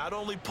quarter. Not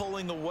only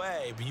pulling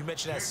away, but you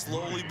mentioned that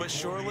slowly but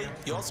surely.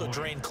 You also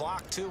drain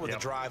clock, too, with a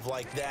drive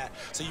like that.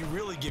 So you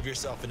really give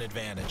yourself an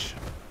advantage.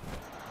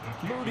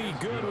 Moody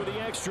good with the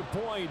extra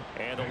point.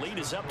 And the lead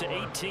is up to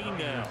 18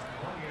 now.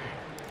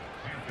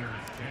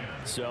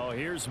 So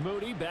here's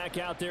Moody back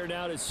out there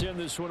now to send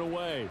this one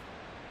away.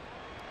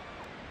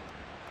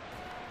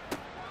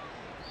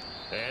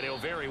 And he'll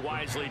very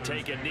wisely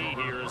take a knee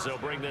here as they'll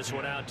bring this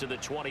one out to the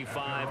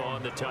 25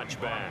 on the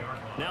touchback.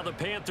 Now the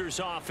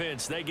Panthers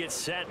offense, they get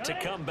set to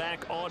come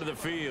back onto the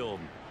field.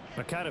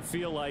 I kind of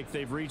feel like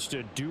they've reached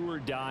a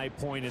do-or-die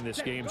point in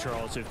this game,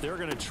 Charles. If they're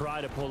going to try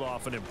to pull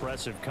off an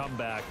impressive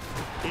comeback,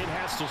 it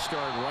has to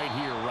start right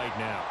here, right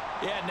now.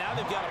 Yeah, now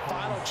they've got a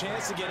final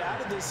chance to get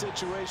out of this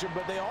situation,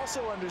 but they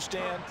also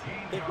understand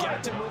they've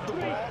got to move the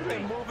ball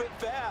and move it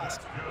fast.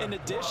 In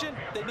addition,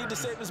 they need to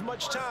save as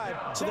much time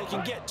so they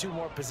can get 2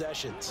 more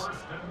possessions.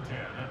 1st and 10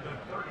 at the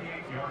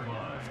 38-yard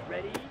line.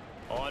 Ready?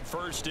 On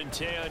 1st and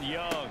 10,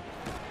 Young.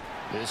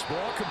 This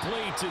ball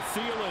complete to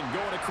Thielen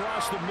going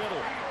across the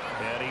middle.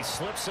 And he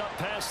slips up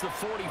past the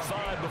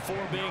 45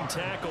 before being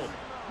tackled.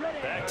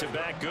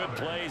 Back-to-back good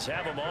plays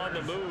have him on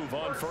the move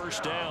on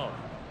 1st down.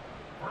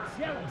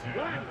 Yellow,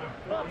 black,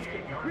 up,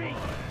 green.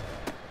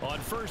 On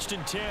 1st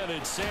and 10,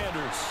 it's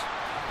Sanders.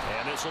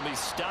 And this will be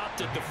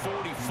stopped at the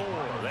 44.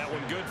 That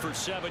one good for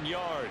 7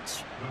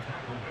 yards.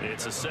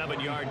 It's a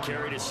 7-yard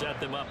carry to set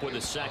them up with a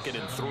 2nd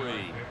and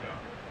 3.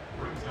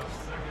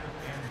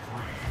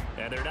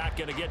 And they're not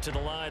going to get to the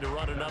line to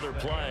run another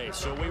play.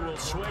 So we will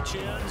switch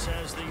ends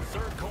as the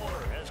 3rd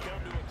quarter has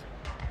come to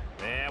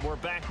an. And we're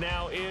back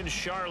now in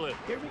Charlotte.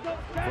 Here we go.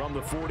 From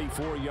the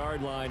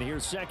 44-yard line,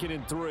 here's 2nd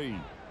and 3.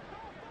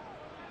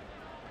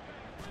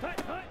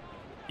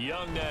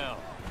 Young now.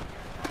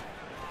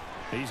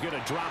 He's going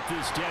to drop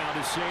this down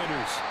to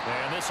Sanders.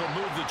 And this will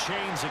move the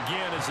chains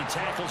again as the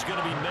tackle's going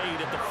to be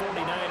made at the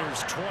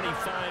 49ers'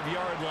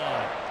 25-yard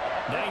line.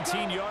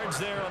 19 yards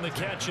there on the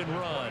catch and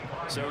run.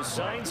 So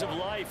signs of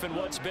life in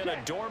what's been a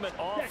dormant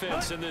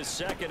offense in this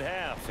 2nd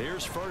half.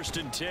 Here's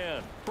 1st and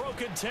 10.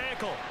 Broken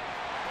tackle.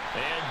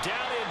 And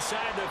down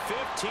inside the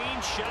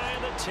 15, shy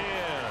of the 10.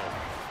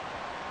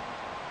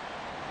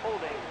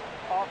 Holding.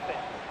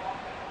 Offense.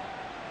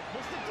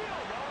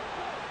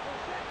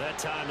 That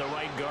time the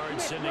right guard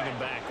sending him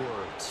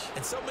backwards.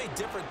 And so many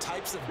different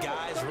types of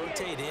guys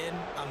rotate in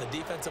on the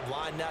defensive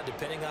line now,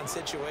 depending on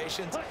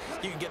situations.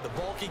 You can get the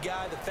bulky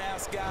guy, the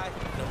fast guy.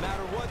 No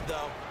matter what,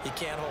 though, you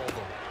can't hold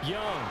him.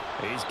 Young,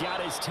 he's got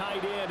his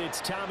tight end.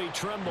 It's Tommy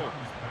Tremble.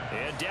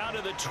 And down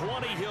to the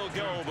 20 he'll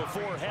go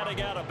before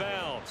heading out of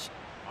bounds.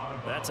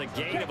 That's a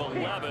gain of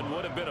 11.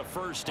 Would have been a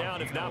 1st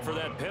down if not for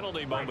that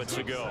penalty moments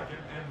ago.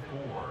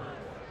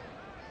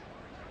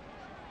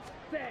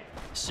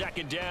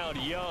 2nd down,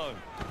 Young.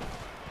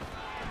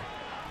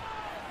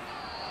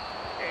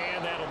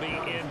 And that'll be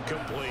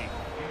incomplete.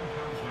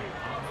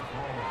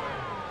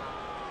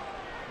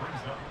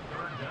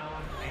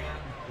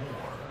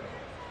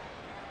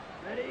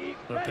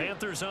 The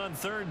Panthers on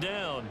 3rd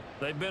down.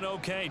 They've been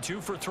okay, 2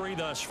 for 3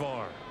 thus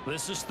far.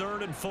 This is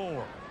 3rd and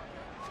 4.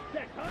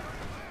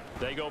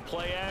 They go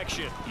play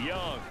action.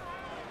 Young.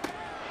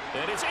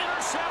 And it's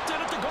intercepted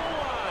at the goal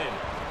line.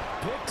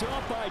 Picked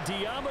up by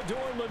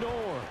Diamador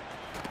Lenore.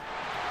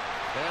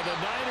 And the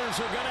Niners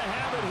are going to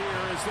have it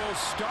here as they'll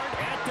start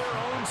at their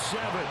own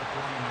 7.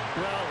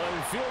 Well,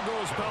 field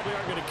goals probably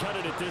aren't going to cut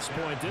it at this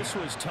point. This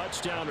was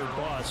touchdown or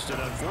bust, and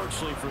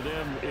unfortunately for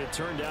them, it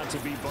turned out to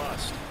be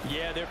bust.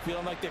 Yeah, they're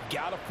feeling like they've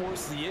got to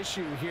force the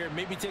issue here.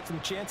 Maybe take some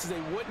chances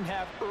they wouldn't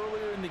have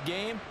earlier in the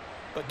game.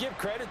 But give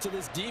credit to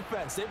this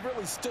defense. They've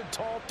really stood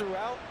tall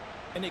throughout,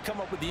 and they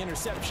come up with the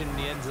interception in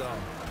the end zone.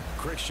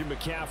 Christian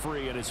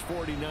McCaffrey and his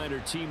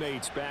 49er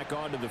teammates back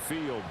onto the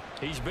field.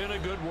 He's been a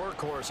good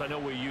workhorse. I know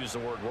we use the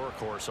word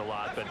workhorse a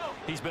lot, but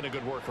he's been a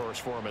good workhorse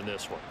for him in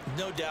this one.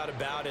 No doubt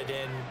about it,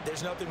 and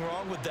there's nothing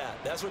wrong with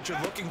that. That's what you're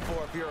looking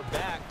for if you're a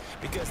back,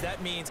 because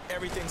that means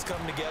everything's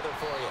coming together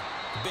for you.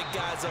 The big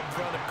guys up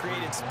front have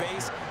created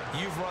space.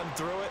 You've run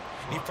through it.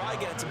 You've probably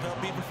got some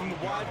help even from the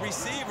wide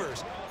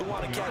receivers who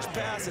want to catch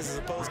passes as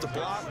opposed to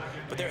block,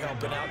 but they're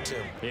helping out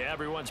too. Yeah,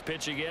 everyone's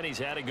pitching in. He's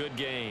had a good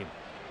game.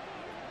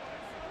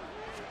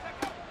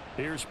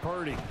 Here's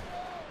Purdy.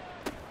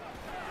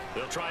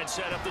 They'll try and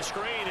set up the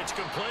screen. It's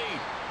complete.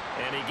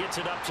 And he gets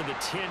it up to the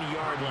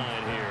 10-yard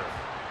line here.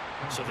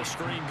 So the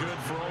screen good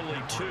for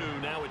only 2.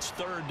 Now it's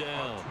 3rd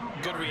down.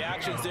 Good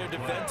reactions there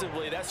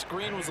defensively. That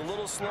screen was a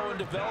little slow in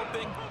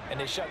developing, and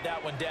they shut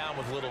that one down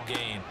with little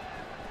gain.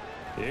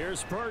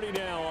 Here's Purdy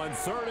now on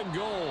 3rd and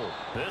goal.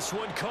 This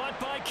one caught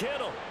by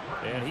Kittle.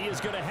 And he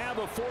is going to have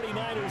a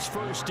 49ers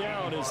 1st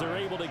down as they're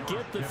able to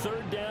get the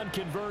 3rd down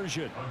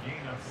conversion. A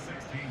gain of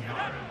 16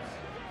 yards.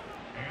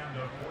 And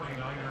a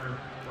 49er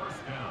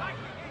 1st down.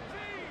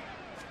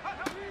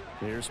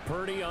 Here's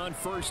Purdy on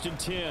 1st and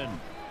 10.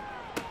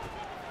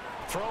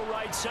 Throw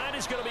right side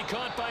is going to be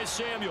caught by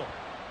Samuel.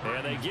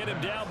 And they get him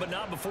down, but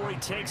not before he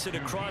takes it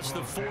across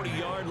the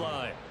 40-yard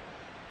line.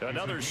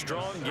 Another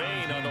strong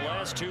gain on the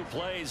last 2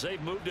 plays.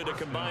 They've moved it a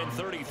combined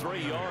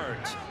 33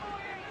 yards.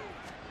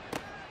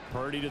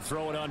 Purdy to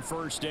throw it on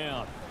 1st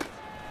down.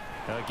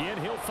 Again,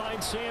 he'll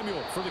find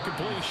Samuel for the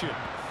completion.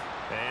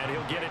 And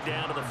he'll get it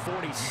down to the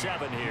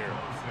 47 here.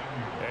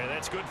 And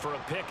that's good for a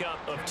pickup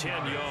of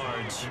 10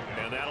 yards.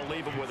 And that'll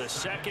leave him with a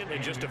 2nd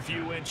and just a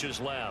few inches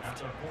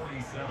left.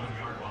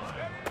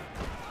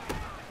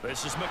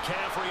 This is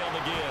McCaffrey on the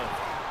give.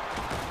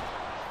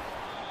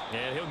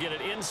 And he'll get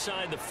it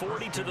inside the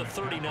 40 to the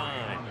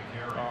 39.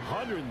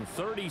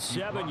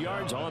 137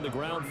 yards on the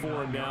ground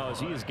for him now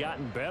as he has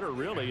gotten better,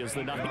 really, as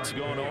the night's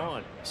going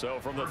on. So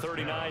from the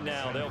 39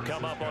 now, they'll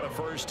come up on a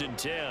 1st and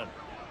 10.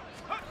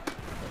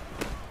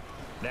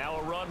 Now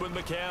a run with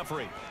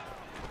McCaffrey.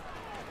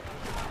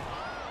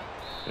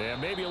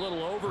 And maybe a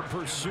little over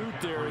pursuit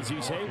there as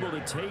he's able to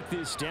take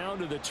this down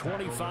to the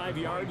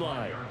 25-yard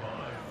line.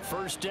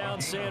 First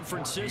down, San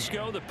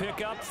Francisco. The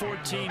pickup,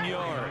 14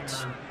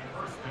 yards.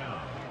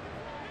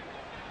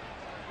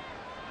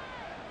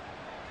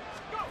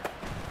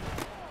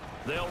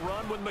 They'll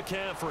run with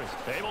McCaffrey.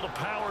 Able to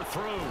power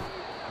through.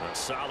 A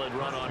solid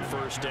run on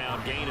first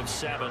down. Gain of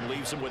 7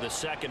 leaves him with a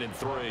 2nd and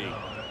 3. It's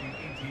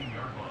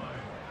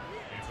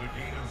a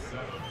gain of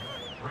 7.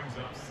 Brings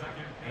up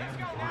 2nd and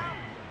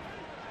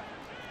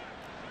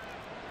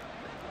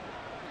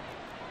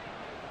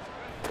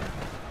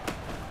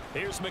 3.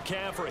 Here's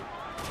McCaffrey.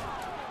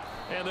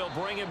 And they'll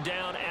bring him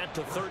down at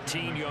the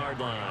 13-yard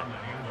line.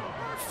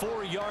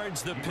 4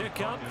 yards the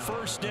pickup,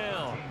 first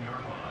down.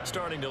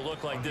 Starting to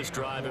look like this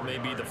drive, it may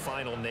be the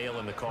final nail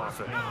in the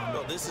coffin.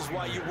 Well, this is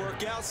why you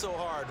work out so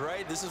hard,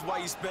 right? This is why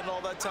you spend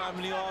all that time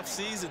in the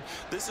offseason.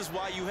 This is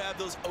why you have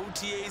those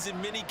OTAs and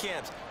mini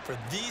camps. For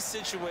these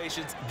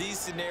situations, these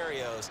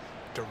scenarios,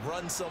 to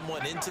run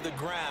someone into the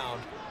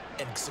ground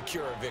and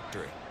secure a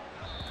victory.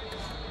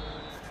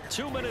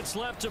 2 minutes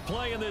left to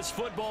play in this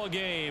football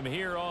game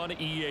here on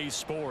EA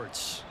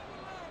Sports.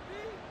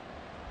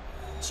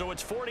 So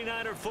it's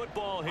 49er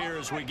football here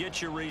as we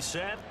get you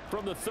reset.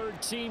 From the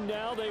 13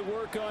 now, they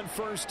work on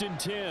 1st and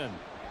 10.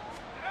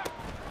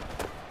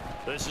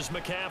 This is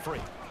McCaffrey.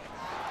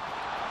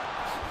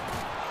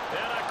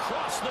 And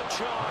across the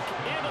chalk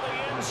into the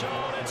end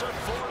zone. It's a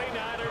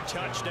 49er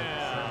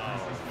touchdown.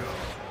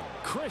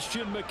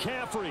 Christian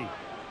McCaffrey.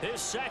 His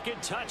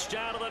 2nd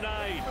touchdown of the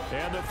night.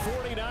 And the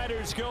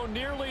 49ers go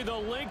nearly the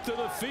length of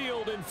the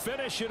field and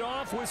finish it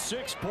off with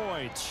 6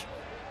 points.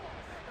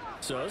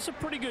 So it's a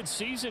pretty good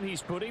season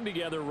he's putting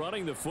together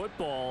running the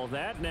football.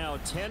 That now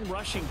 10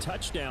 rushing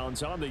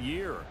touchdowns on the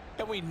year.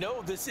 And we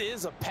know this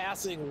is a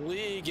passing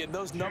league, and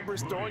those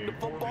numbers throwing the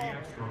football,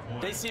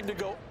 they seem to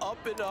go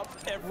up and up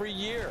every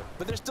year.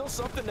 But there's still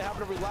something to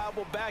having a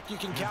reliable back you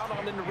can count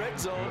on in the red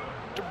zone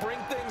to bring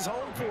things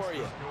home for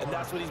you. And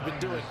that's what he's been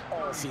doing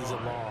all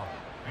season long.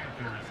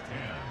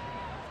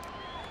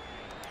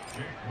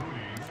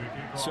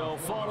 So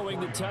following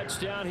the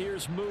touchdown,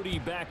 here's Moody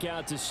back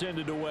out to send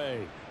it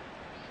away.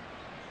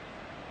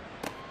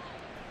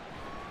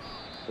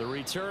 The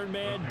return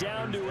man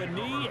down to a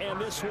knee, and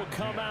this will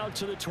come out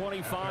to the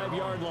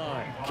 25-yard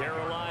line.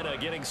 Carolina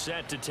getting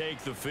set to take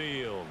the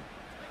field.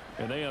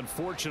 And they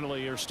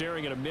unfortunately are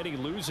staring at a mini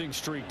losing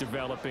streak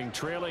developing,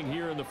 trailing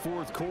here in the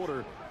 4th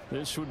quarter.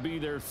 This would be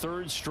their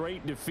 3rd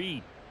straight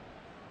defeat.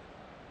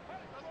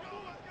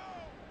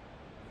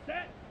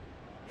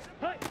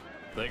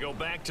 They go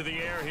back to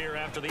the air here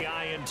after the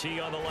INT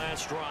on the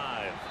last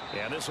drive.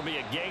 And this will be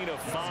a gain of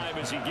 5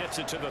 as he gets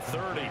it to the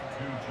 30.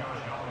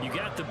 You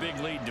got the big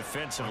lead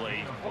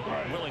defensively.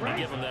 Willing to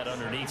give him that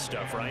underneath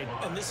stuff, right?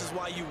 And this is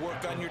why you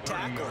work on your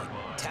tackling.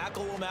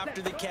 Tackle them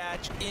after the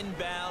catch,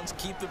 inbounds,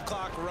 keep the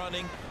clock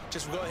running.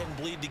 Just go ahead and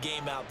bleed the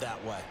game out that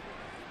way.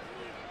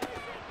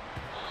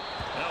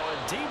 Now a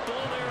deep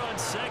ball there on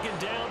 2nd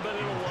down, but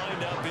it'll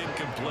wind up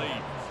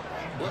incomplete.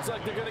 Looks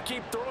like they're going to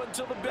keep throwing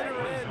till the bitter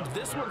end.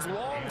 This one's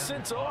long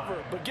since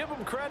over, but give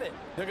them credit.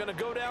 They're going to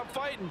go down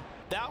fighting.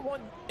 That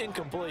one,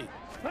 incomplete.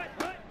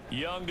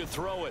 Young to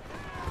throw it.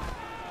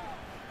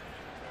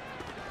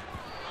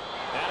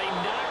 And he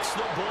knocks the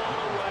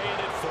ball away, and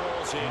it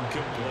falls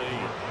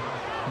incomplete.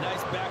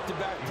 Nice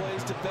back-to-back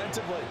plays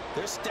defensively.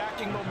 They're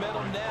stacking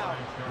momentum now.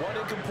 1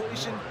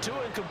 incompletion, 2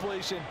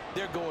 incompletion.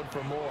 They're going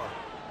for more.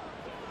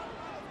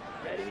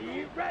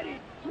 Ready,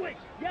 switch,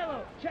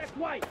 yellow, check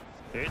white.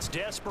 It's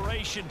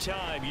desperation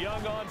time.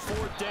 Young on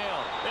 4th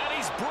down. And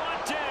he's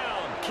brought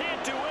down.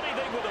 Can't do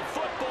anything with a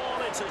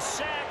football. It's a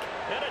sack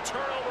and a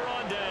turnover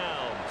on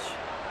downs.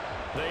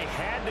 They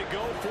had to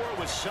go for it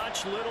with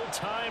such little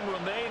time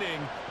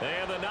remaining.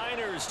 And the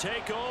Niners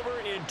take over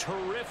in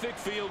terrific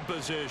field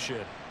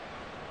position.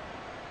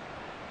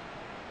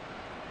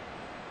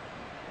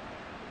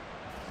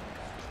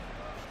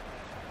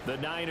 The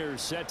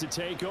Niners set to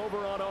take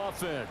over on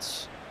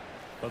offense.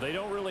 Well, they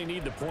don't really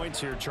need the points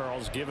here,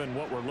 Charles, given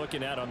what we're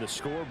looking at on the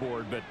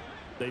scoreboard, but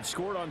they've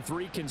scored on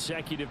 3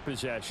 consecutive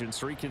possessions,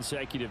 3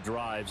 consecutive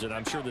drives, and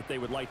I'm sure that they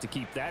would like to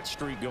keep that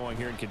streak going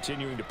here and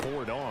continuing to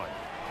pour it on.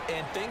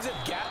 And things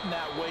have gotten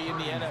that way in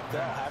the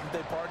NFL, haven't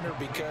they, partner?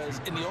 Because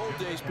in the old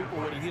days, people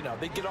would,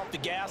 they'd get off the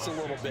gas a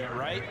little bit,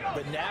 right?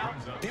 But now,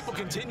 people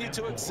continue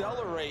to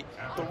accelerate.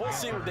 But we'll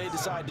see what they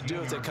decide to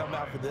do as they come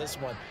out for this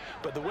one.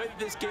 But the way that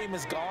this game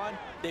has gone,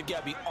 they've got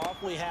to be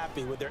awfully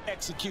happy with their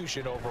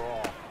execution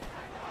overall.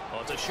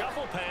 Well, it's a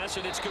shuffle pass,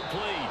 and it's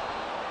complete.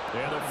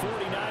 And the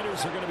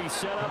 49ers are going to be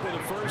set up with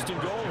a 1st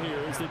and goal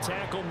here as the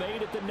tackle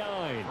made at the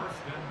 9.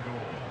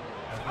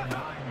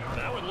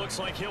 Now it looks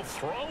like he'll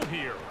throw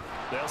here.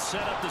 They'll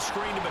set up the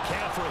screen to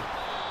McCaffrey.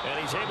 And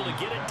he's able to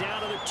get it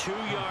down to the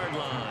 2-yard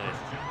line.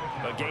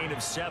 A gain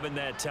of 7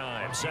 that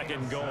time.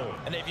 2nd goal.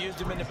 And they've used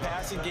him in the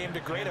passing game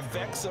to great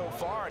effect so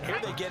far. And here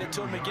they get it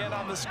to him again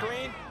on the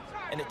screen.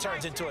 And it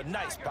turns into a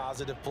nice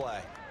positive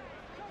play.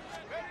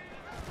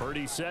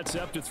 Purdy sets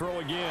up to throw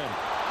again.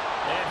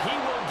 And he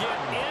will get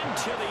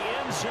into the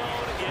end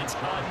zone. It's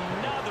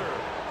another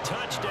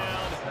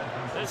touchdown.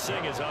 This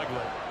thing is ugly.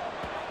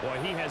 Boy,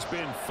 he has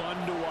been fun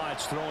to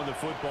watch throwing the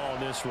football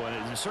in this one.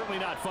 It's certainly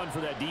not fun for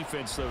that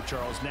defense, though,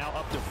 Charles. Now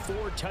up to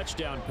 4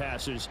 touchdown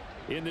passes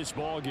in this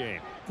ball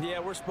game. Yeah,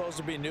 we're supposed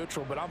to be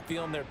neutral, but I'm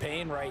feeling their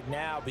pain right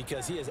now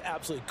because he has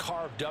absolutely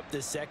carved up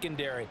this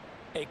secondary.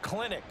 A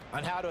clinic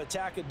on how to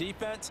attack a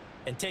defense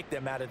and take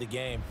them out of the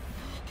game.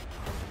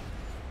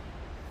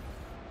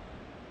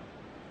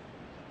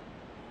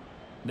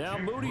 Now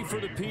Moody for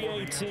the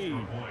PAT.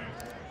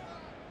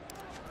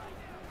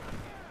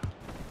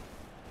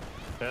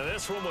 Now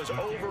this one was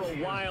over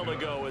a while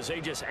ago as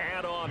they just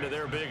add on to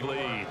their big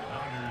lead.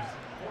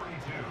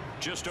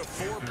 Just a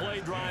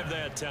 4-play drive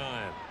that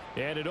time.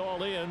 And it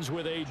all ends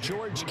with a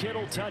George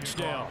Kittle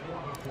touchdown.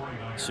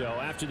 So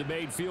after the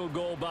made field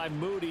goal by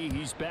Moody,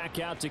 he's back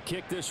out to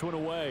kick this one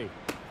away.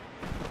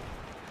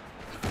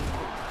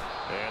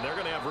 And they're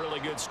going to have really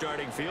good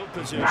starting field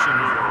position here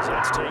as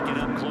that's taken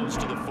up close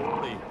to the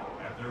 40.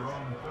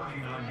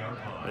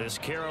 This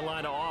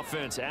Carolina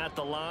offense at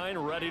the line,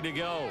 ready to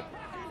go.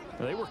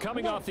 They were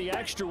coming off the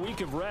extra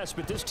week of rest,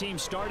 but this team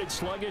started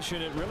sluggish,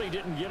 and it really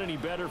didn't get any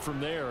better from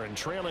there, and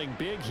trailing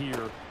big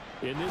here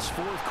in this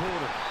 4th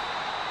quarter.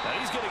 Now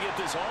he's going to get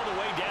this all the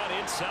way down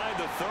inside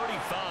the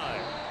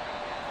 35.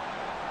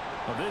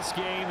 Well, this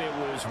game, it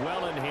was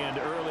well in hand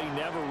early,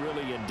 never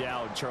really in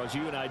doubt. Charles,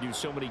 you and I do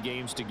so many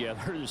games together.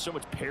 There's so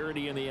much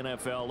parity in the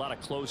NFL, a lot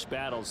of close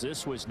battles.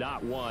 This was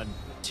not one.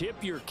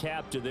 Tip your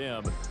cap to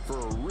them for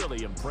a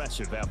really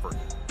impressive effort.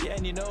 Yeah,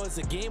 and you know, as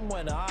the game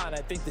went on,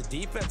 I think the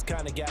defense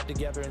kind of got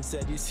together and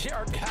said, you see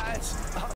our guys